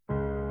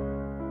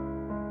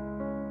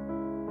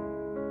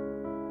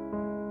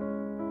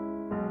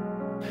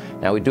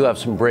Now, we do have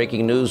some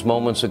breaking news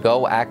moments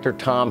ago. Actor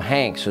Tom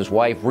Hanks, his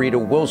wife Rita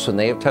Wilson,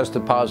 they have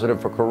tested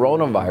positive for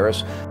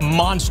coronavirus.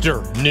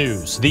 Monster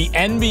news. The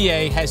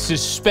NBA has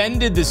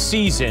suspended the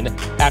season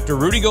after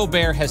Rudy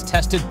Gobert has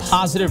tested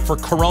positive for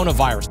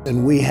coronavirus.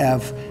 And we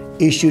have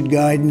issued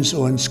guidance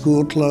on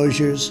school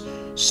closures,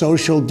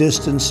 social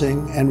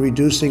distancing, and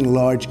reducing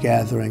large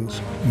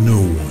gatherings.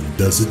 No one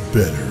does it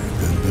better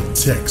than the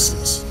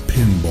Texas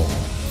Pinball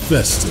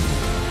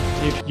Festival.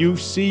 If you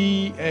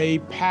see a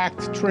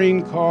packed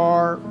train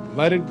car,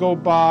 let it go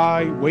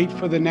by, wait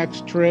for the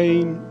next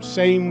train.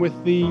 Same with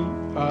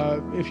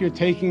if you're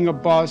taking a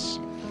bus.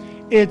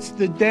 It's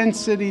the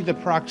density, the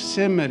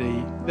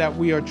proximity that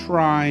we are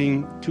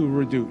trying to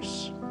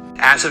reduce.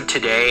 As of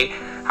today,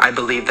 I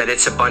believe that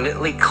it's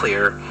abundantly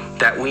clear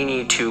that we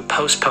need to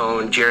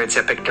postpone Jared's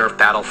Epic Nerf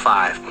Battle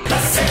 5.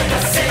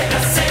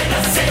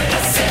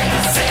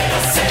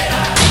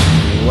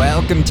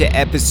 Welcome to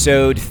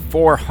episode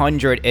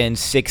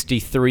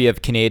 463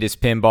 of Canada's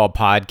Pinball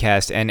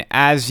Podcast. And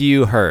as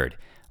you heard,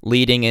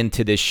 leading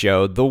into this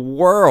show, the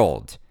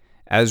world,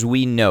 as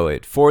we know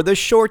it, for the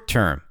short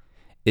term,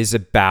 is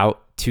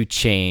about to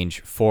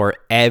change for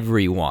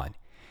everyone.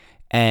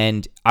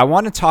 And I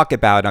want to talk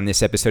about, on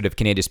this episode of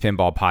Canada's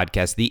Pinball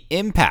Podcast, the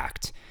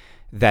impact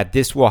that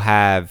this will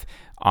have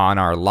on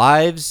our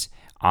lives,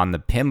 on the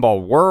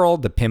pinball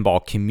world, the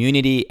pinball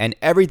community, and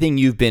everything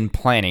you've been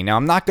planning. Now,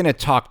 I'm not going to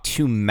talk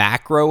too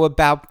macro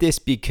about this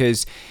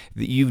because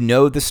you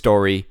know the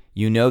story,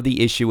 you know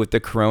the issue with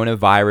the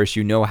coronavirus,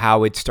 you know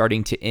how it's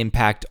starting to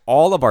impact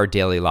all of our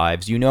daily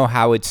lives, you know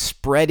how it's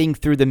spreading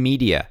through the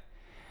media,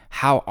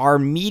 how our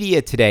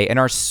media today and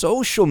our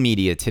social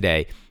media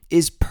today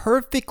is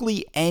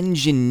perfectly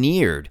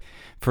engineered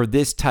for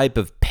this type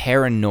of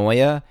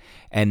paranoia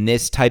and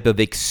this type of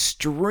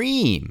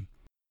extreme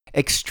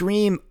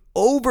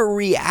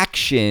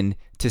overreaction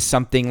to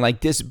something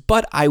like this.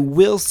 But I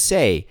will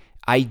say,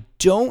 I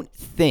don't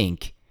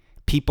think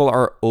people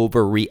are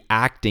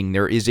overreacting.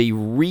 There is a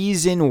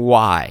reason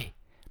why.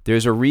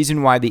 There's a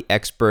reason why the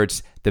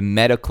experts, the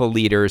medical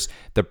leaders,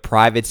 the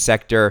private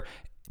sector,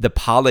 the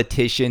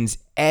politicians,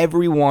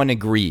 everyone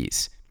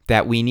agrees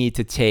that we need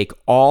to take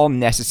all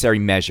necessary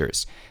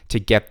measures to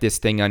get this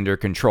thing under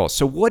control.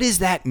 So what does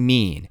that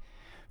mean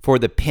for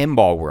the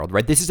pinball world,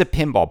 right? This is a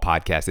pinball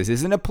podcast. This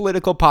isn't a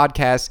political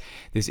podcast.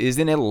 This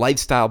isn't a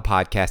lifestyle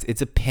podcast.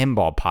 It's a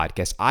pinball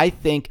podcast. I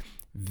think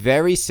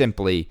very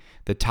simply,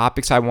 the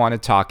topics I want to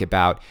talk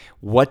about,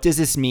 what does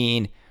this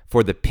mean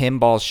for the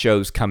pinball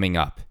shows coming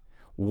up?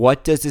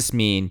 What does this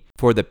mean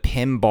for the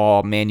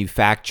pinball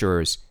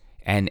manufacturers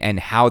and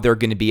how they're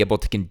going to be able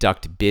to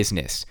conduct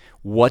business?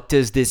 What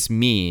does this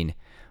mean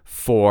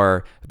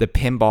for the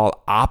pinball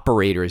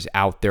operators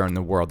out there in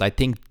the world? I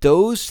think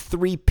those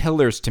three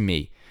pillars to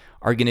me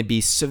are going to be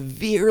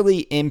severely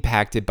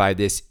impacted by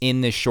this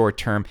in the short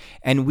term,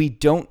 and we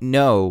don't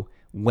know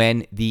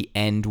when the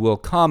end will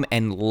come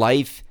and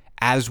life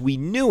as we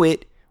knew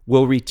it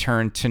will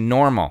return to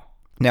normal.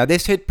 Now,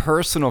 this hit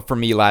personal for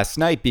me last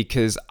night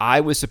because I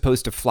was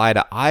supposed to fly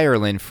to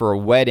Ireland for a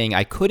wedding.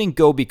 I couldn't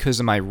go because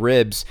of my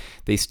ribs.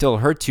 They still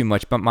hurt too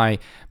much, but my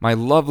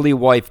lovely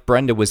wife,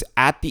 Brenda, was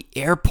at the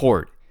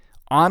airport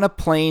on a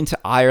plane to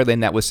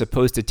Ireland that was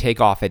supposed to take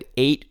off at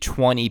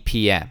 8:20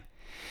 p.m.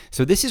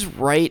 So this is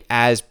right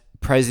as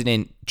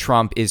President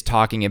Trump is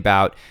talking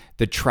about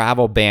the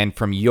travel ban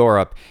from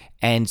Europe.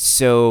 And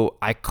so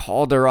I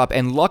called her up,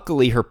 and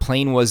luckily her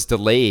plane was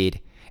delayed.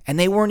 And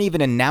they weren't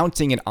even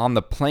announcing it on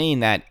the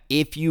plane that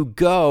if you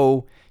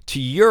go to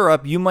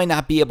Europe, you might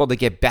not be able to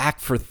get back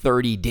for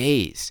 30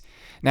 days.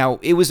 Now,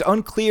 it was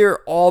unclear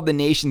all the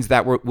nations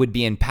that would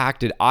be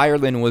impacted.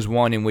 Ireland was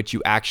one in which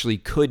you actually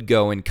could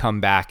go and come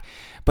back,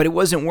 but it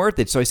wasn't worth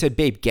it. So I said,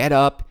 babe, get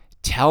up,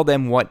 tell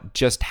them what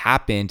just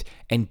happened,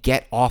 and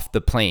get off the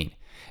plane.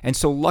 And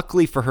so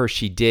luckily for her,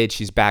 she did.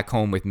 She's back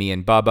home with me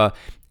and Bubba.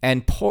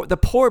 And the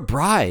poor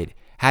bride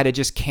had to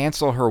just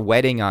cancel her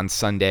wedding on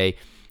Sunday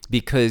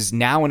because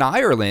now in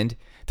Ireland,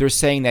 they're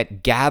saying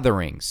that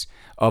gatherings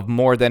of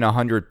more than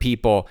 100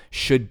 people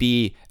should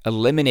be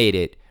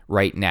eliminated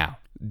right now.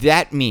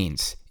 That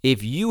means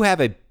if you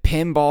have a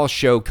pinball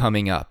show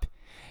coming up,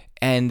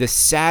 and the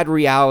sad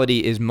reality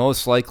is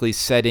most likely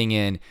setting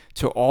in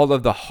to all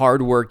of the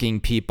hardworking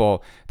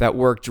people that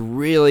worked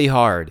really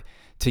hard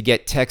to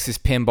get Texas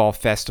Pinball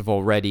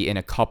Festival ready in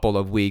a couple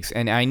of weeks.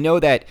 And I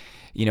know that,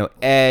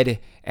 Ed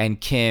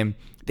and Kim,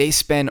 they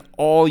spend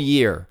all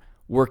year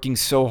working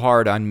so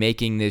hard on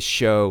making this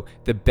show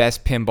the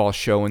best pinball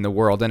show in the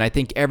world. And I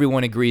think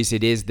everyone agrees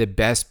it is the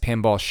best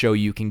pinball show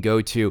you can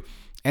go to.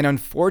 And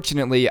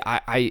unfortunately,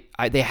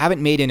 they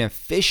haven't made an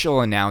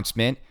official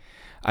announcement.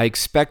 I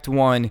expect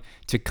one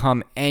to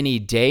come any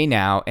day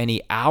now,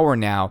 any hour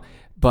now,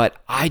 but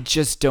I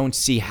just don't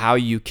see how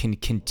you can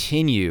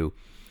continue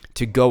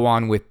to go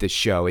on with the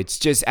show. It's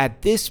just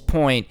at this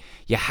point,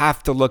 you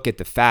have to look at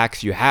the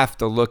facts. You have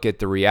to look at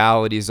the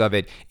realities of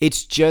it.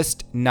 It's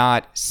just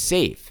not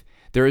safe.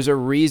 There is a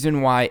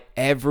reason why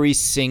every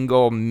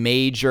single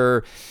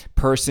major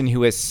person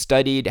who has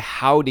studied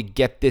how to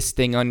get this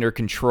thing under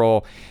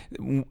control,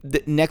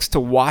 next to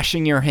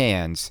washing your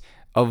hands,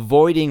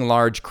 avoiding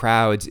large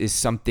crowds is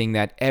something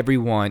that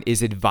everyone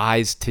is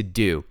advised to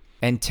do.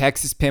 And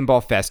Texas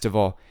Pinball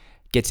Festival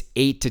gets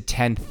 8,000 to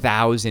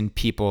 10,000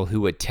 people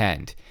who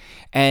attend.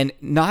 And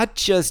not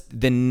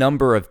just the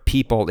number of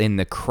people in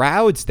the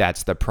crowds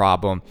that's the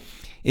problem,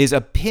 is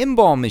a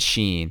pinball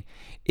machine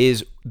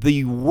is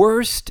the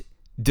worst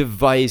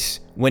device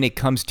when it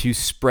comes to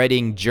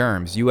spreading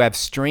germs. You have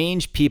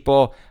strange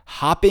people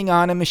hopping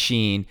on a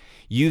machine,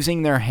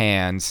 using their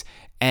hands,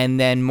 and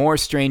then more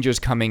strangers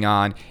coming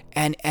on,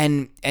 and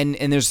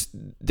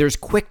there's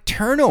quick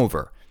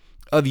turnover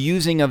of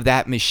using of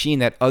that machine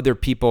that other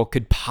people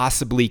could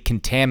possibly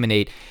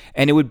contaminate.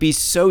 And it would be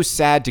so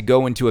sad to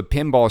go into a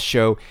pinball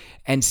show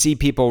and see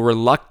people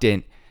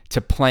reluctant to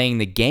playing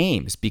the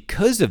games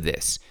because of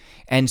this.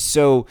 And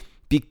so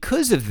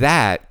because of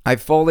that, I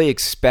fully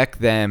expect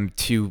them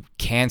to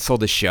cancel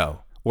the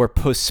show or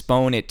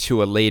postpone it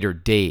to a later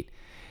date.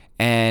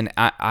 And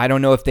I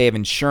don't know if they have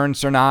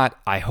insurance or not.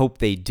 I hope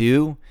they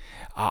do.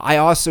 I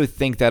also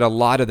think that a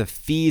lot of the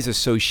fees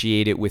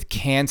associated with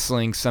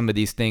canceling some of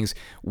these things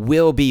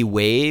will be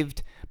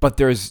waived, but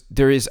there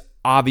is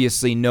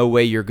obviously no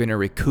way you're going to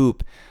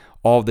recoup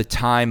all the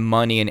time,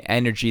 money, and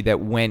energy that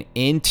went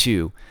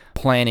into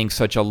planning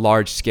such a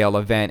large-scale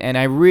event. And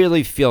I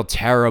really feel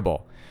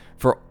terrible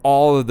for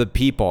all of the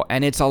people,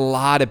 and it's a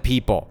lot of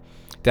people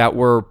that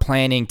were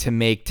planning to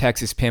make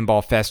Texas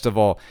Pinball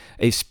Festival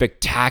a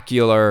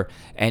spectacular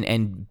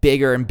and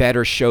bigger and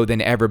better show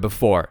than ever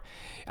before.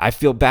 I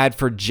feel bad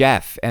for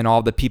Jeff and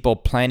all the people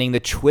planning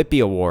the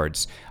TWIPY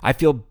Awards. I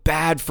feel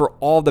bad for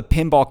all the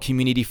pinball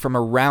community from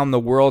around the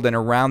world and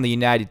around the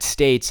United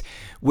States,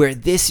 where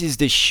this is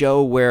the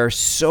show where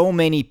so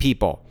many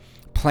people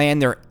plan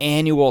their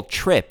annual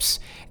trips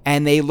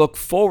and they look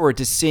forward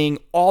to seeing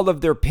all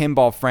of their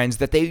pinball friends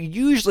that they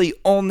usually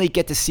only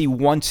get to see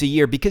once a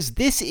year, because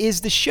this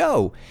is the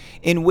show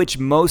in which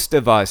most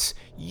of us,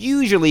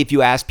 usually if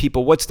you ask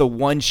people what's the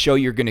one show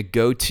you're going to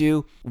go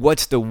to,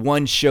 what's the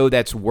one show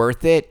that's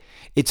worth it,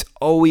 it's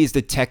always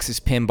the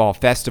Texas Pinball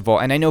Festival.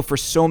 And I know for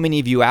so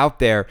many of you out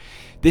there,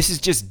 this is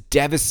just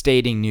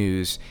devastating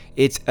news.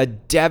 It's a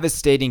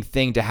devastating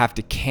thing to have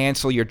to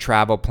cancel your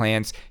travel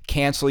plans,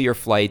 cancel your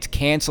flights,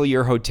 cancel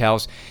your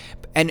hotels.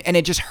 And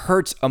it just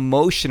hurts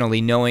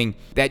emotionally knowing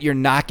that you're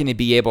not going to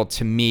be able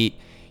to meet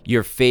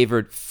your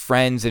favorite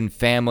friends and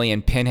family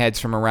and pinheads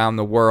from around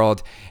the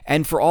world.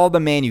 And for all the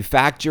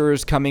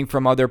manufacturers coming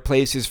from other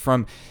places,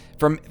 from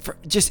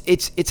just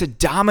it's a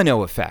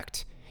domino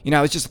effect. You know,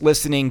 I was just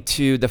listening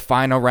to the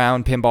Final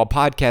Round Pinball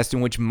podcast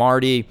in which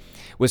Marty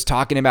was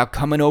talking about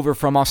coming over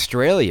from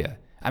Australia.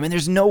 I mean,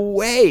 there's no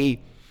way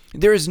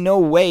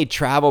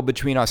travel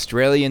between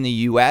Australia and the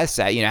U.S.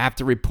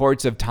 After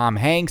reports of Tom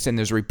Hanks, and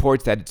there's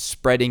reports that it's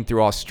spreading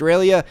through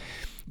Australia,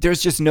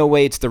 there's just no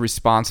way it's the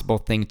responsible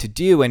thing to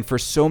do. And for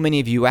so many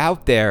of you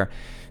out there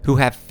who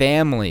have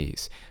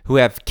families, who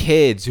have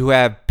kids, who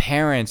have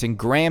parents and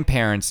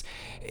grandparents,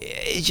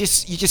 you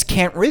just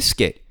can't risk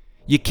it.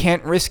 You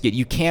can't risk it.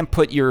 You can't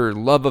put your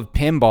love of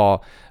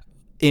pinball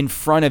in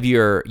front of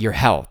your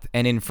health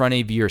and in front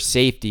of your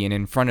safety and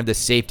in front of the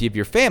safety of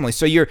your family.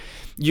 So you're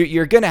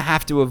going to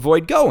have to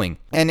avoid going.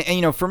 And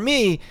for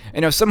me,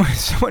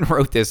 someone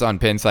wrote this on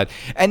Pinside,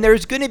 and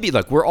there's going to be,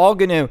 look, we're all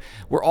going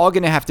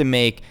to have to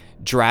make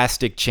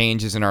drastic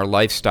changes in our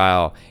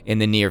lifestyle in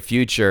the near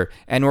future,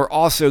 and we're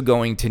also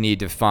going to need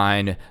to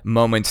find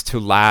moments to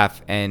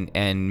laugh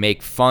and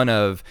make fun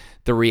of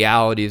the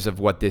realities of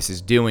what this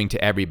is doing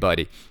to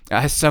everybody.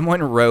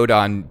 Someone wrote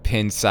on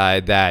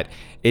Pinside that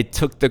it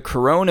took the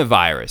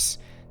coronavirus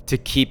to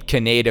keep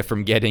Kaneda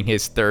from getting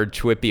his third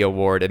TWIPY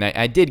award, and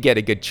I did get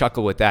a good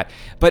chuckle with that.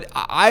 But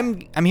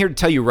I'm here to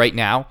tell you right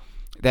now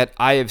that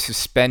I have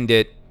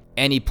suspended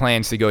any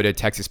plans to go to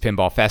Texas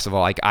Pinball Festival.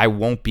 Like, I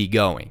won't be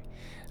going.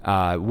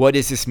 What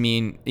does this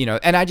mean?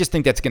 And I just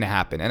think that's going to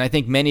happen. And I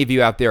think many of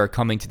you out there are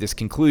coming to this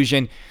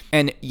conclusion.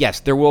 And yes,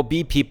 there will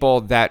be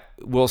people that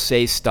will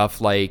say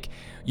stuff like,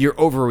 you're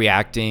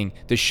overreacting,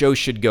 the show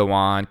should go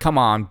on, come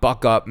on,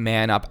 buck up,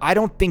 man up. I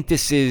don't think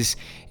this is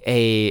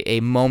a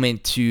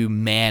moment to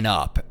man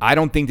up. I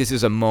don't think this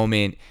is a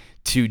moment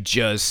to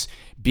just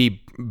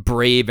be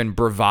brave and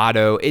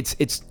bravado. It's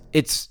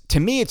to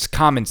me, it's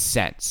common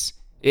sense.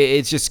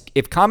 It's just,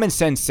 if common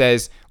sense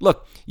says,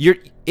 look, I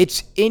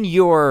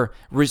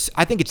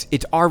think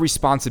it's our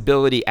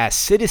responsibility as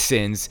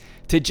citizens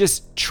to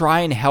just try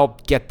and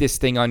help get this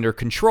thing under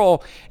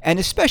control. And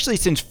especially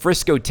since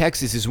Frisco,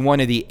 Texas is one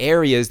of the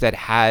areas that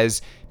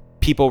has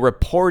people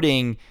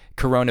reporting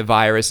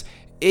coronavirus,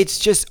 it's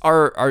just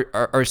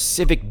our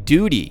civic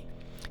duty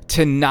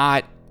to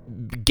not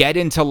get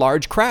into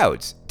large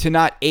crowds, to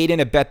not aid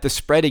and abet the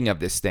spreading of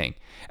this thing,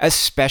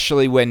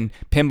 especially when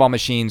pinball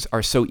machines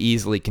are so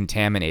easily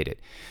contaminated.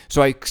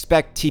 So I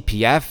expect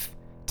TPF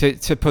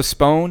to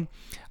postpone.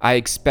 I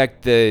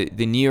expect the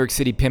New York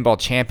City Pinball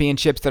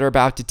Championships that are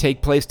about to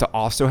take place to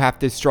also have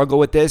to struggle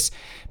with this.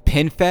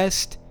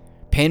 PinFest,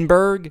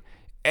 Pinburg,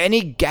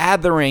 any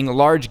gathering,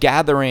 large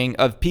gathering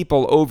of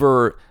people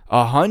over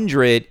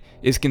 100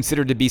 is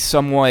considered to be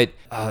somewhat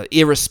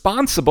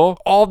irresponsible.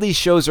 All these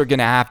shows are going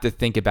to have to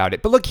think about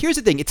it. But look, here's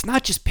the thing. It's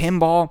not just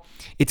pinball.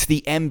 It's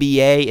the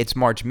NBA. It's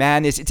March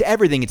Madness. It's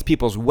everything. It's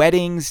people's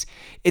weddings.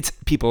 It's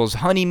people's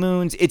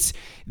honeymoons.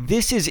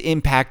 This is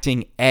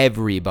impacting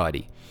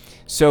everybody.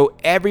 So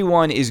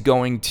everyone is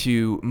going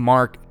to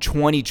mark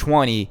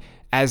 2020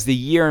 as the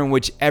year in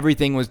which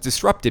everything was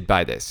disrupted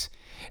by this.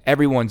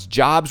 Everyone's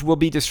jobs will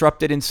be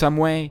disrupted in some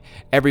way.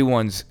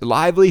 Everyone's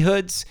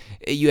livelihoods.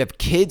 You have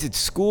kids at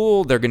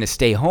school. They're going to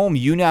stay home.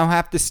 You now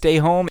have to stay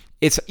home.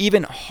 It's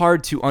even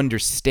hard to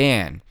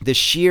understand the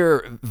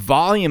sheer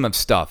volume of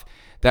stuff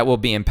that will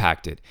be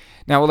impacted.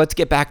 Now, let's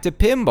get back to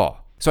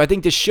pinball. So I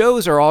think the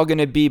shows are all going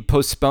to be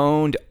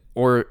postponed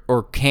or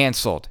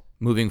canceled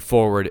moving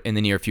forward in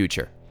the near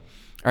future.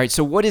 All right,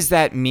 so what does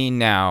that mean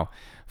now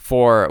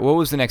for, what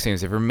was the next thing?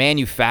 For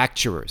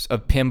manufacturers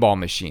of pinball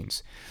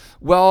machines?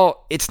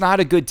 Well, it's not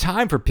a good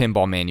time for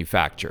pinball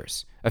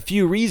manufacturers. A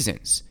few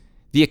reasons.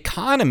 The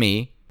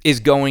economy is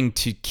going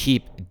to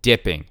keep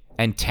dipping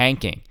and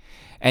tanking.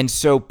 And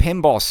so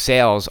pinball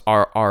sales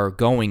are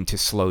going to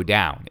slow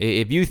down.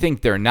 If you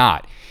think they're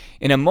not,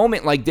 in a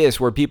moment like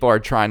this where people are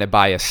trying to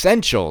buy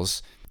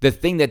essentials, the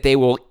thing that they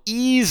will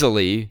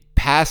easily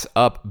pass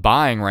up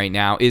buying right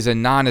now is a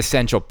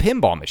non-essential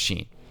pinball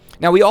machine.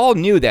 Now, we all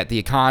knew that the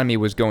economy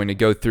was going to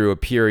go through a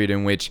period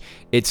in which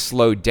it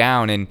slowed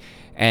down,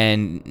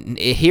 and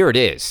here it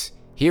is.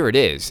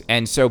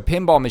 And so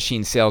pinball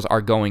machine sales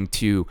are going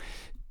to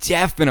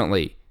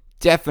definitely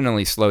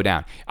slow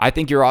down. I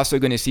think you're also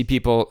going to see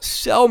people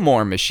sell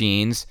more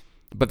machines,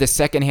 but the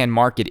secondhand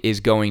market is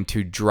going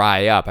to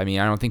dry up. I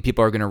mean, I don't think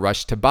people are going to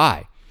rush to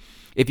buy.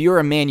 If you're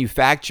a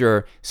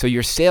manufacturer, so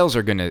your sales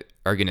are going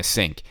to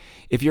sink.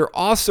 If you're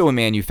also a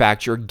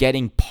manufacturer,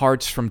 getting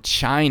parts from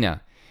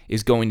China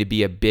is going to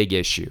be a big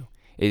issue.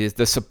 It is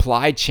the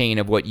supply chain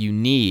of what you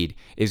need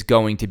is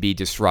going to be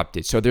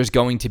disrupted. So there's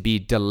going to be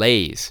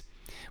delays,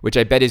 which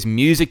I bet is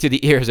music to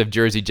the ears of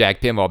Jersey Jack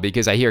Pinball,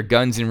 because I hear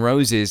Guns N'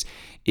 Roses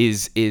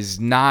is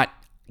not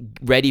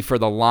ready for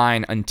the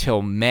line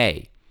until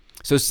May.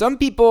 So some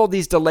people,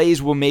 these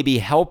delays will maybe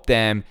help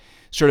them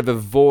sort of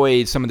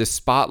avoid some of the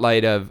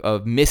spotlight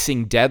of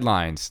missing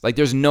deadlines. Like,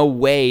 there's no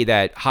way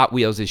that Hot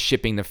Wheels is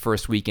shipping the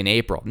first week in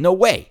April. No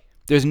way.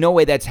 There's no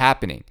way that's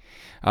happening.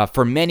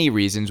 For many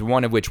reasons,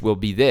 one of which will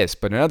be this.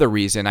 But another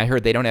reason, I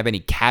heard they don't have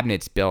any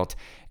cabinets built,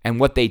 and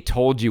what they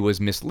told you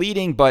was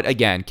misleading. But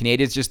again,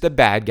 Canadia's just the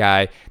bad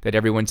guy that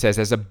everyone says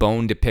has a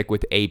bone to pick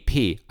with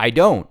AP. I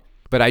don't.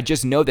 But I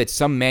just know that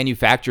some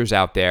manufacturers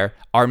out there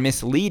are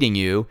misleading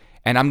you,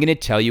 and I'm going to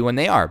tell you when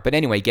they are. But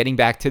anyway, getting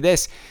back to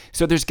this,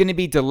 so there's going to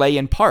be delay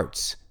in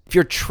parts. If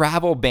you're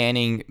travel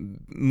banning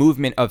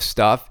movement of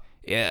stuff,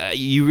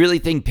 you really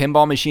think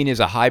pinball machine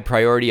is a high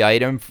priority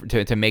item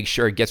to make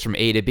sure it gets from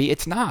A to B?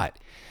 It's not.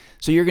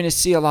 So you're going to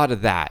see a lot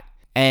of that.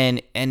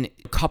 And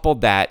couple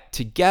that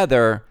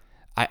together,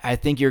 I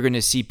think you're going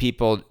to see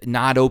people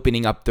not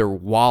opening up their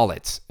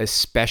wallets,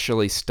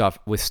 especially stuff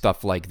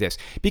like this.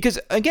 Because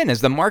again,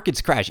 as the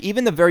markets crash,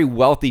 even the very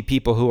wealthy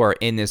people who are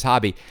in this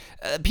hobby,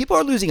 people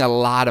are losing a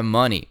lot of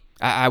money.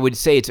 I would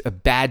say it's a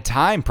bad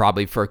time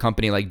probably for a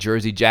company like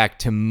Jersey Jack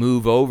to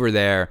move over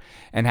there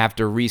and have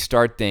to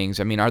restart things.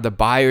 I mean, are the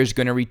buyers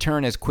going to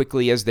return as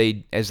quickly as they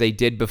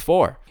did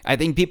before? I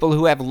think people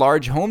who have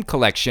large home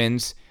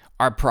collections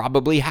are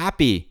probably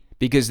happy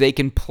because they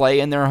can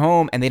play in their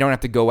home and they don't have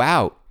to go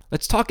out.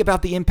 Let's talk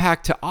about the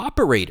impact to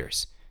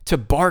operators, to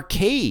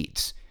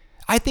barcades.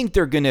 I think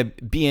they're going to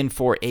be in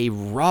for a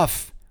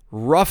rough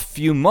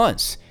few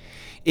months.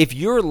 If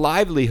your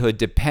livelihood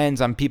depends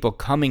on people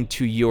coming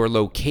to your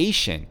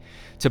location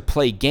to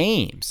play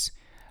games,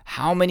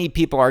 how many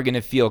people are going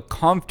to feel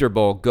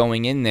comfortable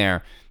going in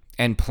there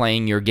and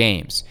playing your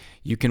games?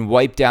 You can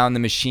wipe down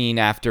the machine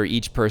after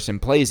each person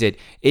plays it.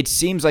 It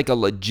seems like a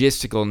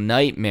logistical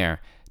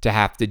nightmare to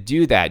have to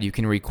do that. You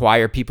can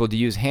require people to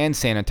use hand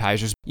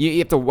sanitizers. You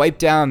have to wipe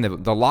down the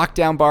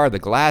lockdown bar, the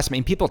glass. I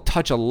mean, people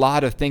touch a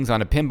lot of things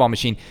on a pinball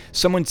machine.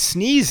 Someone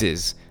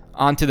sneezes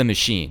onto the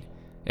machine.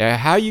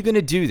 How are you going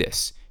to do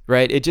this,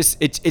 right?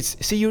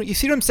 See, you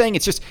see what I'm saying?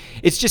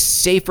 It's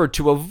just safer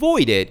to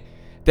avoid it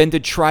than to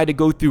try to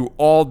go through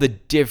all the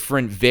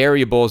different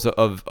variables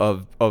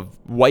of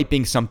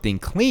wiping something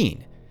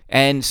clean.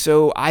 And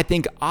so I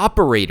think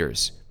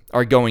operators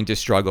are going to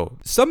struggle.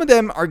 Some of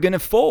them are going to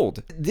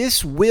fold.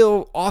 This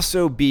will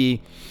also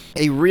be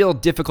a real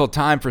difficult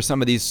time for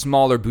some of these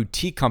smaller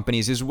boutique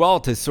companies as well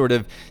to sort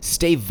of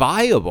stay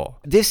viable.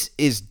 This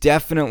is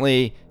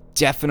definitely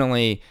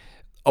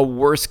a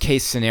worst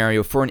case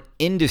scenario for an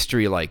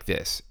industry like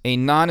this, a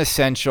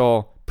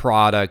non-essential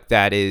product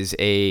that is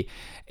a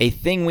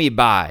thing we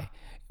buy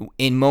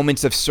in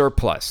moments of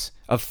surplus,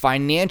 of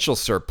financial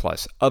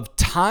surplus, of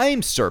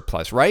time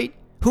surplus, right?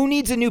 Who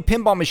needs a new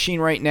pinball machine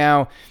right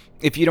now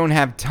if you don't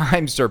have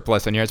time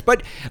surplus on your hands?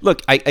 But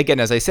look, again,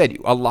 as I said,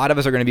 a lot of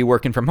us are going to be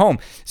working from home.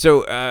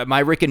 So my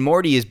Rick and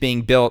Morty is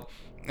being built,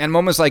 and I'm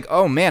almost like,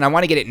 oh man, I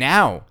want to get it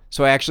now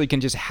so I actually can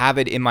just have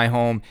it in my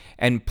home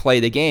and play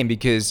the game,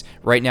 because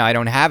right now I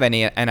don't have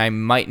any and I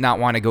might not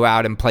want to go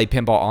out and play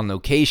pinball on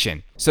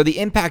location. So the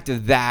impact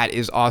of that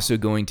is also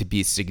going to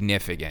be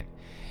significant.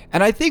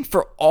 And I think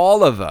for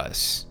all of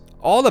us,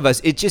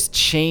 it just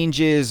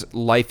changes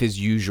life as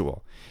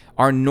usual.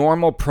 Our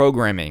normal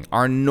programming,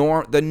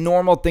 the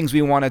normal things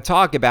we want to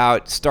talk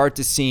about start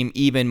to seem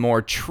even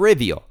more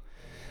trivial.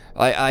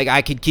 Like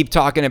I could keep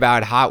talking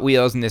about Hot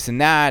Wheels and this and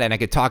that, and I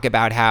could talk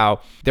about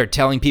how they're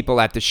telling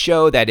people at the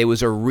show that it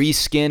was a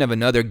reskin of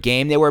another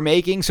game they were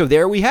making. So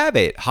there we have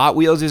it. Hot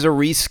Wheels is a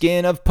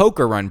reskin of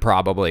Poker Run,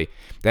 probably.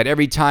 That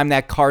every time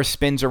that car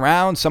spins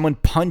around, someone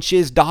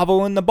punches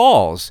Davil in the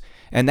balls.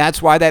 And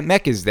that's why that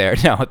mech is there.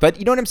 No, but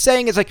you know what I'm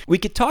saying? It's like we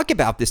could talk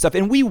about this stuff,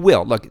 and we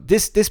will. Look,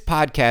 this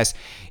podcast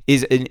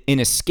is an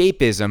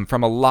escapism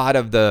from a lot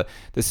of the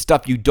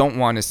stuff you don't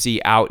want to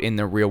see out in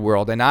the real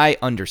world. And I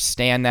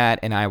understand that,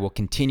 and I will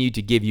continue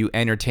to give you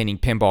entertaining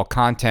pinball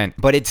content.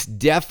 But it's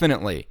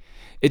definitely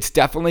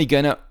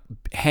going to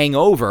hang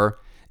over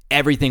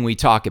everything we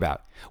talk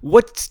about.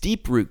 What's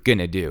Deeproot going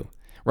to do?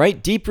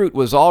 Right? Deeproot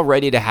was all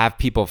ready to have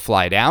people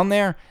fly down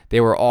there. They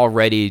were all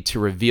ready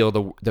to reveal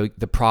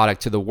the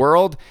product to the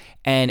world.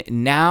 And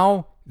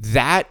now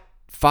that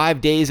 5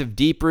 days of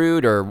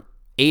Deeproot or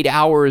 8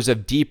 hours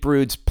of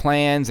Deeproot's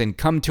plans and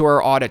come to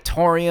our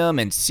auditorium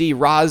and see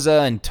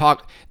Raza and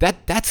talk,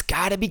 that's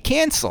got to be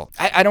canceled.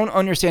 I don't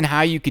understand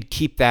how you could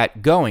keep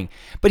that going.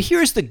 But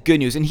here's the good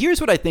news, and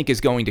here's what I think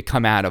is going to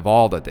come out of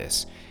all of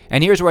this.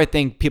 And here's where I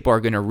think people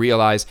are going to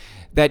realize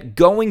that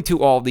going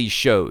to all these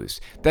shows,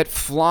 that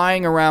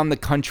flying around the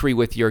country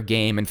with your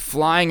game and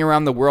flying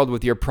around the world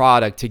with your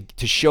product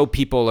to show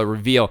people a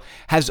reveal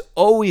has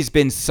always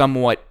been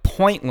somewhat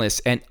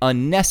pointless and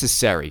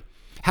unnecessary.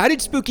 How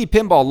did Spooky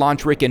Pinball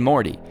launch Rick and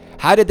Morty?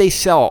 How did they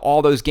sell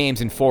all those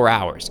games in 4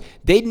 hours?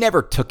 They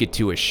never took it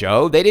to a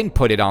show. They didn't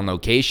put it on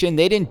location.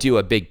 They didn't do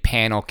a big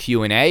panel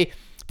Q&A.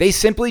 They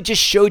simply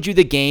just showed you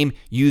the game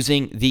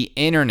using the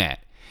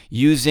internet,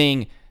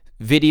 using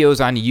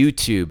videos on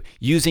YouTube,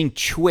 using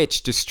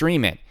Twitch to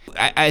stream it.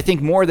 I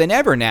think more than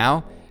ever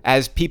now,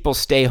 as people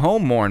stay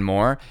home more and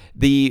more,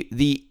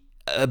 the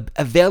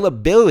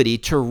availability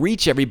to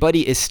reach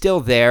everybody is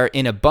still there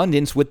in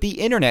abundance with the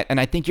internet. And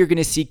I think you're going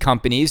to see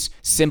companies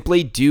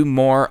simply do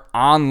more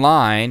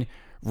online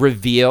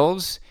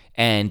reveals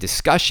and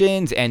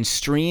discussions and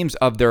streams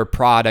of their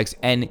products,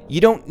 and you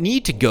don't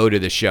need to go to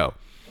the show.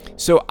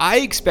 So I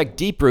expect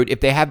Deeproot, if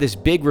they have this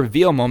big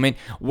reveal moment,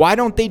 why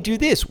don't they do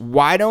this?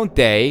 Why don't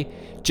they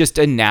just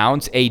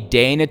announce a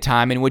day and a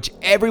time in which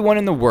everyone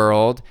in the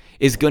world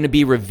is going to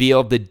be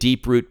revealed the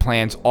Deeproot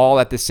plans all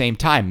at the same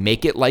time?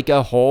 Make it like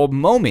a whole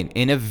moment,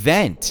 an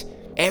event.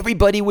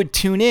 Everybody would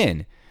tune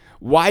in.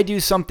 Why do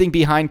something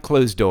behind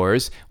closed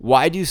doors?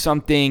 Why do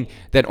something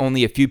that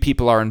only a few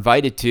people are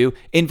invited to?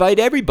 Invite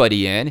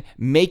everybody in.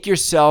 Make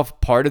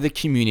yourself part of the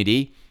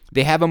community.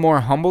 They have a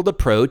more humbled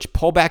approach,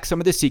 pull back some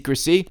of the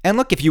secrecy. And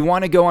look, if you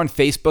want to go on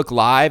Facebook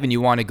Live and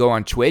you want to go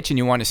on Twitch and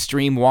you want to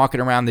stream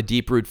walking around the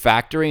Deeproot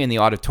factory in the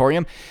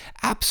auditorium,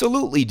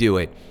 absolutely do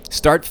it.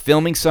 Start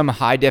filming some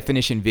high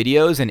definition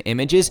videos and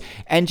images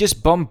and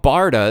just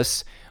bombard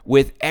us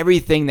with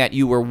everything that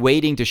you were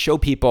waiting to show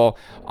people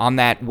on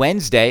that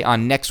Wednesday,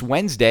 on next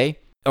Wednesday,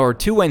 or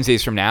 2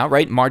 Wednesdays from now,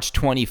 right? March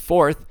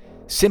 24th.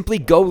 Simply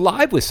go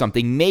live with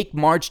something. Make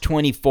March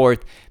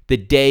 24th the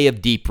day of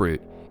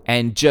Deeproot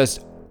and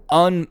just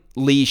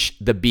unleash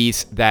the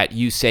beast that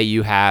you say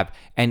you have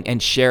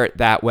and share it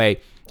that way.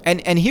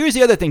 And here's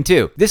the other thing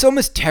too. This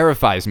almost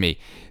terrifies me.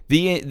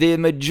 The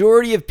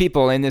majority of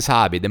people in this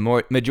hobby, the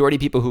majority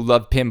of people who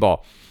love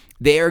pinball,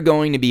 they are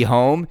going to be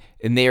home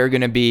and they are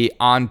going to be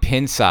on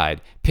Pinside.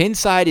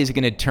 Pinside is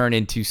going to turn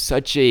into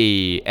such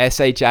a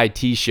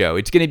SHIT show.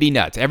 It's going to be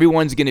nuts.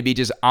 Everyone's going to be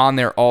just on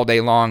there all day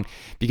long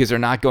because they're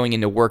not going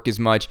into work as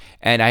much.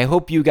 And I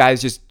hope you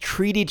guys just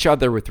treat each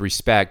other with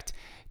respect.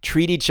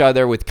 Treat each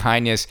other with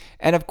kindness.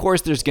 And of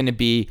course, there's going to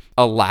be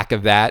a lack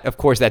of that. Of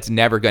course, that's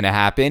never going to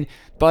happen.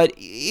 But,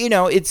 you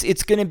know, it's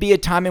going to be a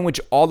time in which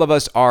all of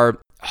us are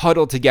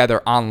huddled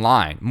together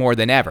online more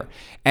than ever.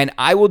 And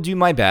I will do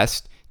my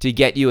best to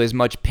get you as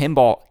much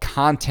pinball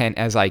content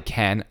as I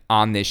can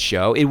on this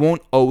show. It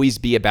won't always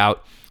be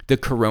about the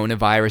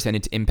coronavirus and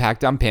its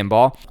impact on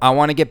pinball. I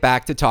want to get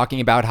back to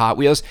talking about Hot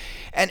Wheels.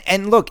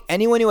 And look,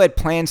 anyone who had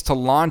plans to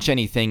launch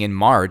anything in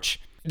March,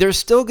 they're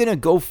still going to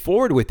go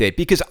forward with it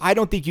because I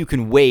don't think you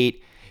can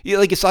wait.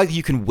 It's like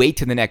you can wait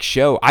to the next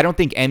show. I don't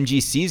think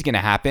MGC is going to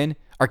happen.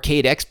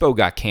 Arcade Expo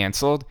got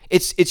canceled.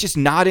 It's just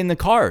not in the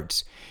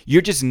cards.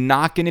 You're just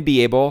not going to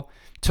be able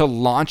to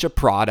launch a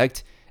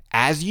product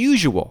as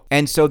usual.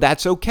 And so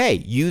that's okay.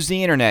 Use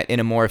the internet in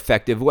a more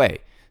effective way.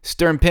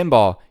 Stern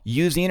Pinball,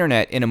 use the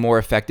internet in a more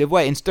effective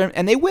way.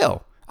 And they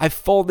will. I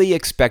fully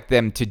expect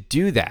them to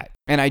do that.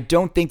 And I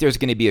don't think there's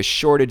going to be a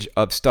shortage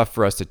of stuff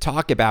for us to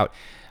talk about.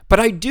 But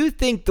I do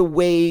think the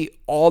way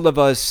all of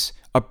us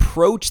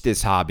approach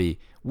this hobby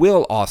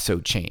will also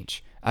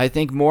change. I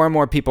think more and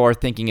more people are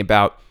thinking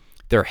about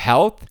their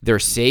health, their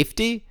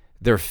safety,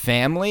 their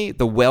family,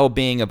 the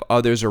well-being of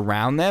others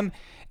around them.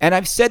 And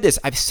I've said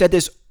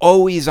this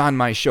always on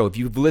my show. If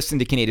you've listened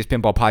to Canada's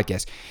Pinball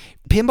Podcast,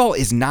 pinball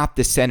is not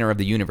the center of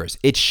the universe.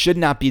 It should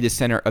not be the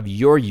center of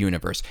your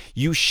universe.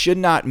 You should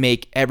not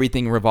make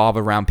everything revolve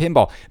around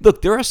pinball.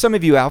 Look, there are some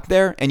of you out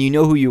there, and you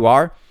know who you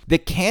are. The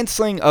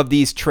canceling of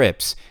these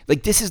trips,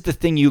 like this is the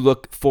thing you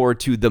look forward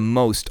to the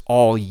most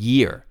all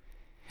year.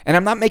 And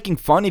I'm not making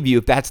fun of you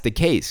if that's the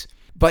case,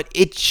 but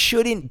it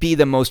shouldn't be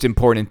the most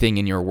important thing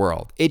in your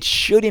world. It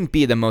shouldn't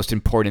be the most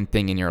important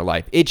thing in your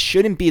life. It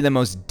shouldn't be the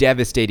most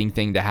devastating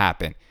thing to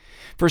happen.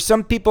 For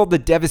some people, the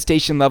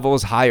devastation level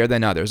is higher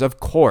than others, of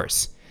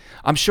course.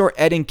 I'm sure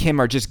Ed and Kim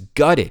are just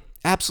gutted,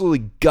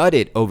 absolutely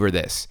gutted over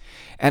this.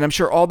 And I'm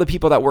sure all the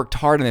people that worked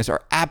hard on this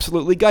are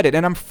absolutely gutted.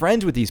 And I'm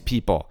friends with these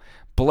people.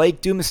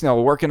 Blake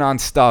Dumasnell working on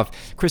stuff,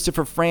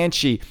 Christopher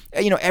Franchi,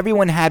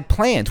 everyone had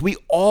plans. We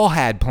all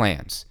had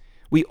plans.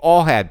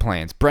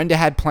 Brenda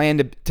had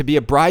planned to be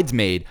a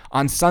bridesmaid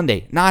on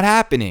Sunday. Not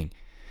happening.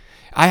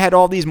 I had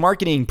all these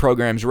marketing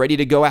programs ready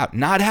to go out.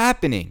 Not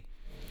happening.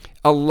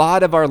 A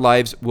lot of our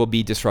lives will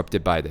be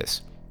disrupted by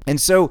this. And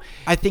so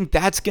I think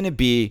that's going to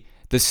be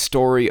the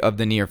story of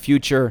the near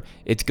future.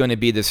 It's going to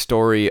be the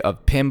story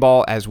of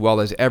pinball as well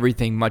as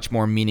everything much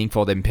more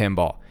meaningful than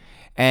pinball.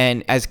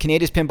 And as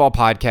Canada's Pinball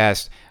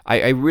Podcast,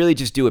 I really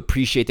just do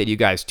appreciate that you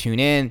guys tune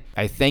in.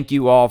 I thank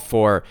you all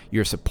for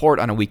your support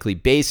on a weekly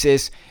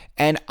basis.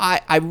 And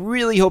I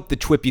really hope the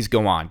Twippies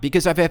go on,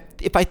 because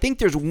if I think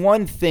there's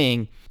one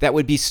thing that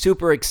would be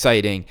super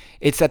exciting,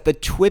 it's that the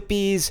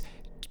Twippies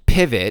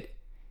pivot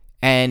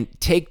and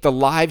take the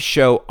live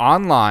show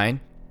online.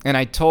 And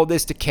I told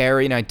this to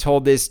Carrie and I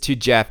told this to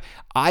Jeff.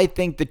 I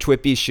think the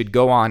Twippies should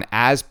go on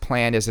as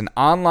planned as an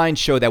online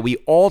show that we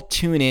all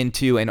tune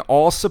into and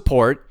all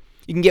support.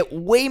 You can get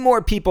way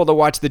more people to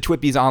watch the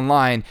Twippies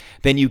online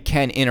than you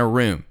can in a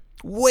room.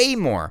 Way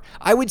more.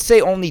 I would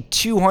say only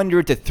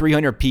 200 to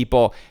 300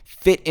 people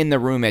fit in the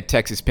room at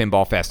Texas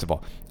Pinball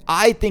Festival.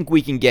 I think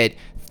we can get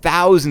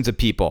thousands of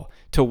people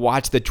to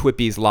watch the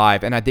Twippies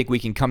live, and I think we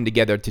can come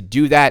together to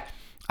do that.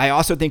 I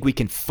also think we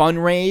can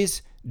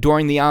fundraise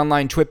during the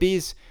online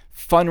Twippies,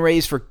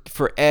 fundraise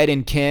for Ed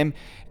and Kim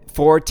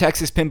for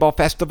Texas Pinball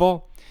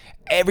Festival.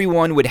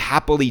 Everyone would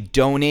happily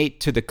donate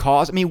to the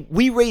cause. I mean,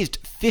 we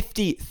raised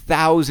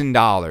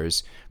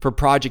 $50,000 for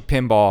Project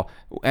Pinball,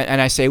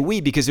 and I say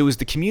we because it was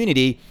the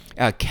community.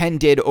 Ken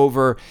did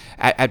over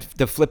at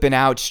the Flippin'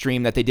 Out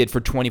stream that they did for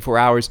 24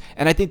 hours,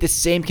 and I think the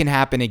same can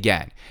happen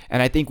again.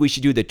 And I think we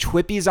should do the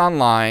Twippies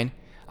online.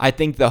 I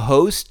think the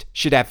host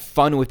should have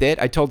fun with it.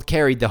 I told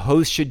Carrie the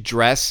host should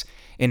dress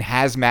in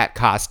hazmat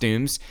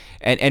costumes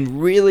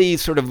and really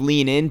sort of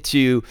lean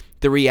into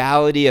the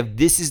reality of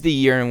this is the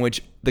year in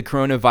which the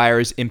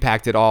coronavirus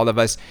impacted all of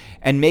us,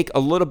 and make a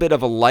little bit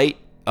of a light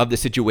of the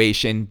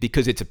situation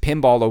because it's a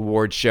pinball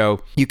award show.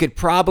 You could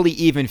probably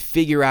even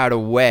figure out a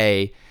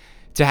way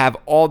to have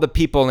all the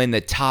people in the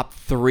top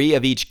 3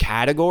 of each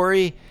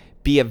category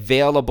be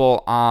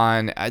available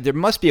on, there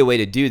must be a way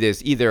to do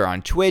this either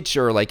on Twitch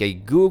or like a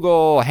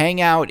Google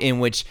Hangout in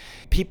which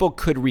people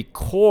could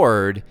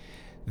record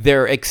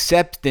their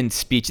acceptance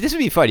speech. This would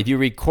be fun if you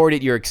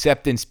recorded your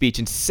acceptance speech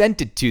and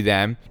sent it to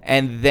them,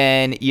 and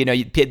then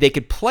they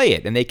could play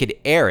it and they could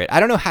air it.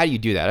 I don't know how you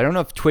do that. I don't know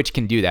if Twitch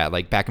can do that,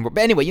 like back and forth.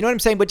 But anyway, you know what I'm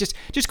saying? But just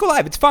go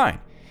live. It's fine.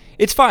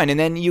 It's fine. And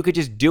then you could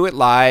just do it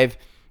live,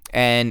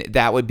 and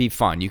that would be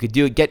fun. You could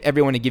get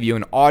everyone to give you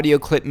an audio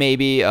clip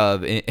maybe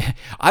of.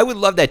 I would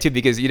love that too,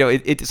 because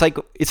it's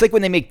like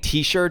when they make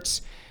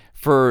T-shirts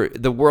for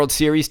the World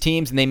Series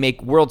teams, and they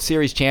make World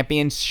Series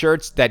champions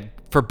shirts that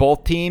for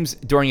both teams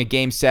during a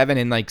Game 7,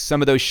 and like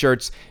some of those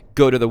shirts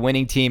go to the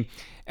winning team,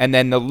 and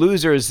then the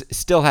losers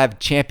still have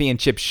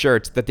championship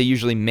shirts that they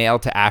usually mail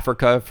to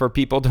Africa for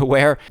people to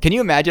wear. Can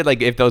you imagine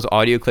like if those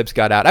audio clips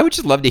got out? I would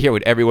just love to hear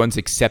what everyone's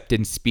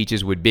acceptance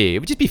speeches would be. It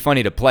would just be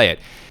funny to play it.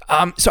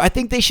 So I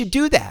think they should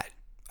do that.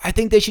 I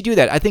think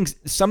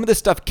some of the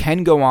stuff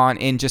can go on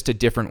in just a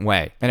different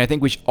way. And I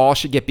think we all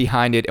should get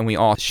behind it, and we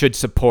all should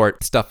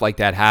support stuff like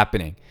that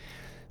happening.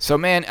 So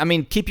man, I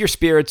mean, keep your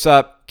spirits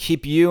up,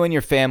 keep you and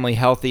your family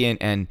healthy,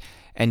 and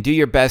do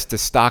your best to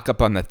stock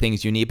up on the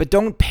things you need. But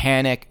don't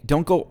panic,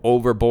 don't go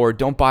overboard,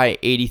 don't buy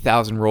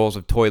 80,000 rolls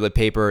of toilet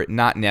paper,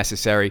 not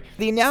necessary.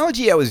 The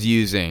analogy I was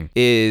using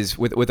is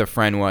with a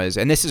friend was,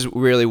 and this is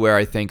really where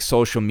I think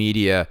social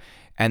media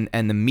and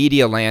the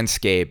media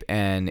landscape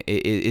and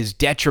is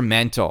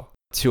detrimental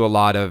to a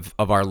lot of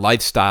our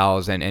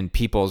lifestyles and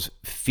people's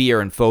fear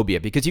and phobia.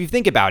 Because if you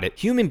think about it,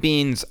 human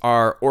beings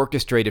are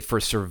orchestrated for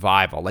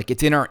survival. Like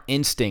it's in our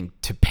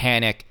instinct to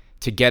panic,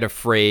 to get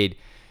afraid,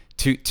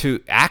 to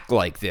act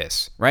like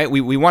this, right?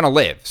 We want to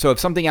live. So if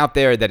something out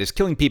there that is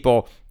killing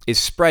people is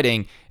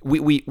spreading,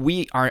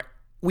 we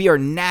are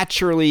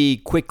naturally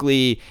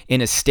quickly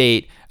in a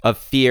state of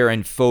fear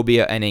and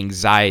phobia and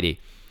anxiety.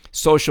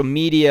 Social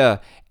media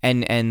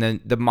and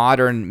the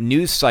modern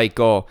news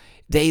cycle,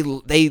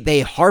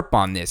 they harp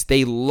on this.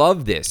 They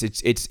love this.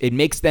 It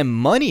makes them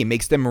money. It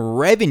makes them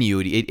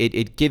revenue.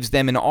 It gives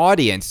them an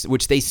audience,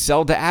 which they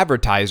sell to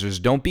advertisers.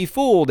 Don't be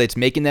fooled. It's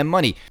making them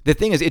money. The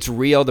thing is, it's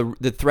real.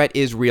 The threat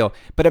is real.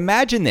 But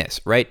imagine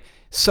this, right?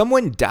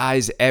 Someone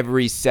dies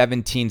every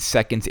 17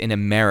 seconds in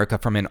America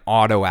from an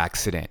auto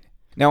accident.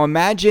 Now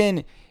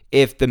imagine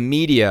if the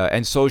media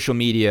and social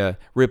media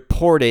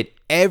reported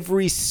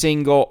every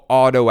single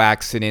auto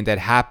accident that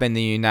happened in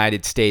the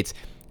United States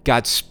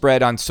got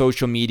spread on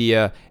social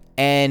media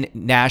and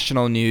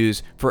national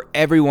news for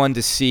everyone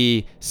to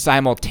see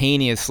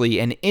simultaneously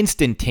and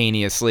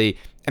instantaneously.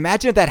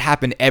 Imagine if that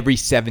happened every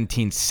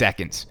 17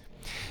 seconds.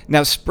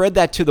 Now spread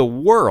that to the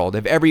world.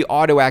 If every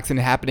auto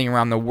accident happening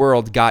around the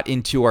world got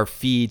into our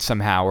feed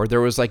somehow, or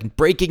there was like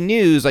breaking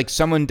news, like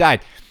someone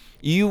died,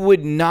 you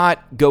would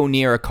not go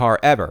near a car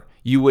ever.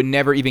 You would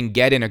never even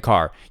get in a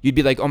car. You'd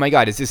be like, oh my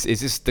God, is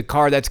this the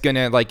car that's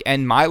gonna like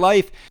end my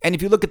life? And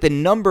if you look at the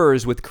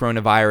numbers with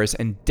coronavirus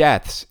and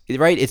deaths,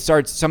 right,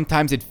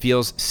 sometimes it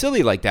feels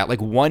silly like that.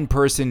 Like one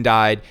person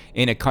died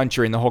in a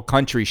country and the whole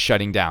country's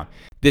shutting down.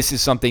 This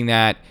is something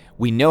that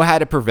we know how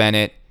to prevent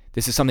it.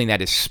 This is something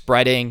that is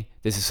spreading.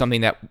 This is something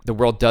that the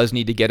world does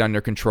need to get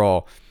under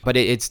control, but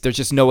there's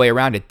just no way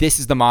around it. This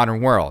is the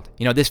modern world.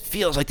 You know, this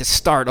feels like the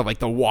start of like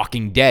The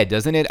Walking Dead,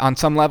 doesn't it? On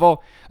some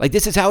level, like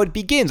this is how it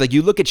begins. Like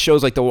you look at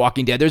shows like The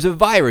Walking Dead, there's a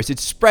virus,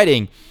 it's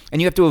spreading,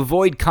 and you have to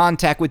avoid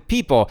contact with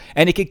people,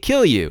 and it could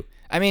kill you.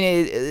 I mean,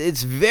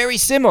 it's very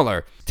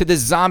similar to the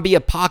zombie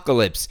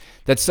apocalypse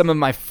that some of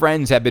my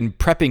friends have been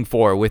prepping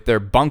for with their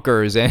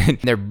bunkers and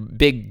their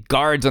big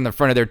guards on the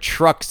front of their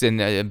trucks.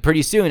 And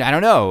pretty soon, I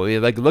don't know,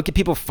 like look at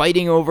people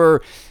fighting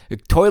over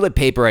toilet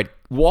paper at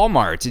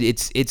Walmart.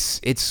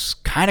 It's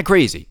kind of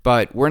crazy,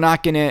 but we're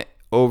not going to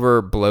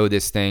overblow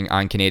this thing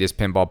on Kaneda's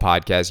Pinball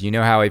Podcast. You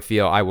know how I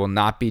feel. I will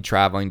not be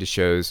traveling to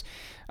shows.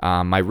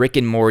 My Rick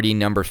and Morty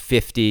number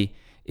 50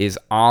 is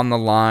on the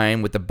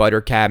line with the Butter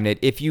Cabinet.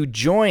 If you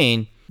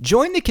join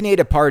the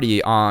Kaneda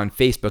party on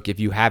Facebook if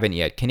you haven't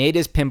yet.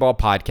 Kaneda's Pinball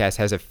Podcast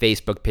has a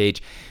Facebook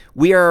page.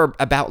 We are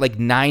about like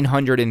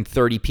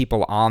 930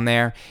 people on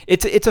there.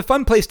 It's a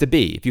fun place to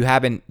be if you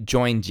haven't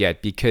joined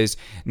yet, because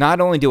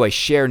not only do I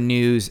share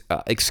news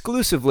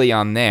exclusively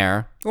on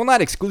there, well,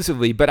 not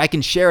exclusively, but I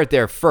can share it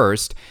there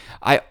first.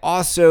 I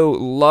also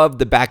love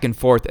the back and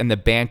forth and the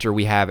banter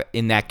we have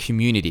in that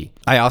community.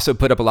 I also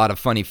put up a lot of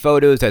funny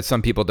photos that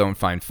some people don't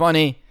find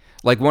funny.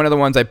 Like one of the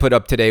ones I put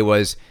up today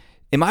was,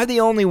 am I the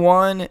only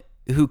one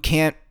who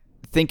can't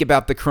think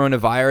about the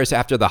coronavirus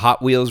after the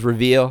Hot Wheels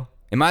reveal?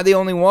 Am I the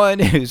only one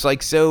who's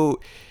like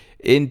so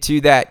into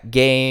that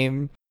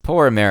game?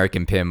 Poor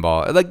American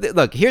pinball. Like,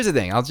 look, here's the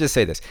thing. I'll just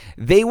say this.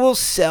 They will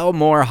sell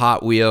more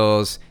Hot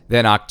Wheels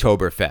than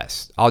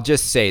Oktoberfest. I'll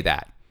just say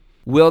that.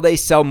 Will they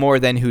sell more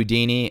than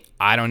Houdini?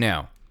 I don't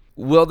know.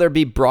 Will there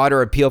be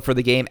broader appeal for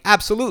the game?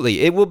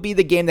 Absolutely. It will be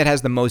the game that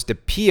has the most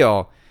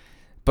appeal.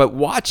 But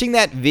watching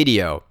that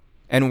video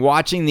and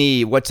watching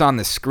what's on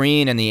the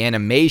screen and the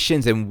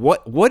animations and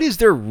what is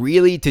there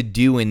really to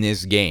do in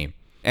this game?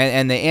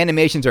 And the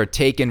animations are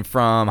taken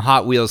from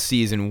Hot Wheels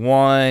Season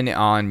 1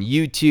 on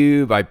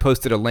YouTube. I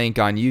posted a link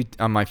on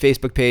my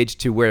Facebook page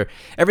to where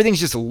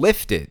everything's just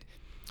lifted.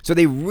 So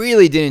they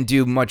really didn't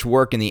do much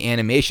work in the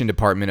animation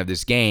department of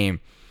this game.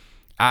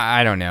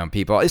 I don't know,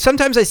 people.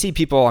 Sometimes I see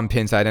people on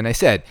Pinside, and I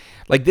said,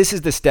 like, this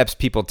is the steps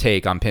people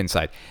take on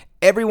Pinside.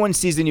 Everyone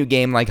sees a new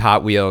game like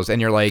Hot Wheels, and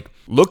you're like,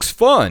 looks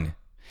fun.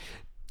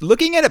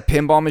 Looking at a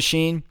pinball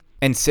machine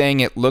and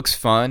saying it looks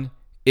fun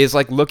is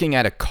like looking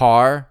at a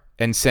car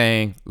and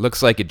saying,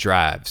 looks like it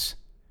drives.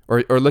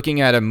 Or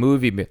looking at a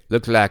movie,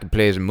 looks like it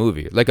plays a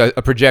movie. Like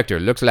a projector,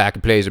 looks like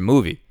it plays a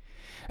movie.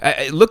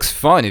 It looks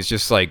fun. It's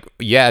just like,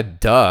 yeah,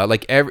 duh.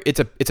 Like it's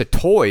a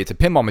toy. It's a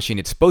pinball machine.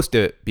 It's supposed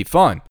to be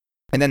fun.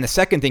 And then the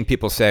second thing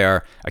people say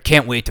are, I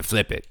can't wait to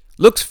flip it.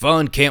 Looks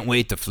fun, can't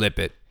wait to flip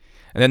it.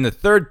 And then the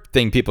third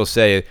thing people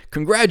say is,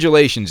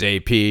 congratulations,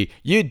 AP,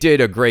 you did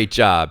a great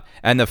job.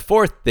 And the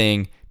fourth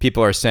thing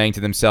people are saying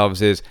to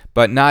themselves is,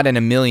 but not in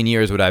a million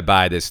years would I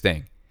buy this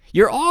thing.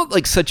 You're all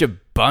like such a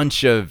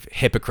bunch of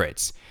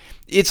hypocrites.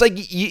 It's like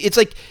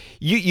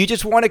you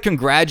just want to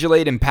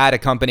congratulate and pat a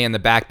company on the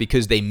back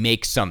because they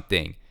make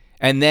something.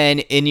 And then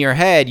in your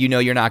head, you know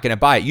you're not going to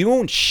buy it. You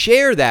won't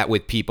share that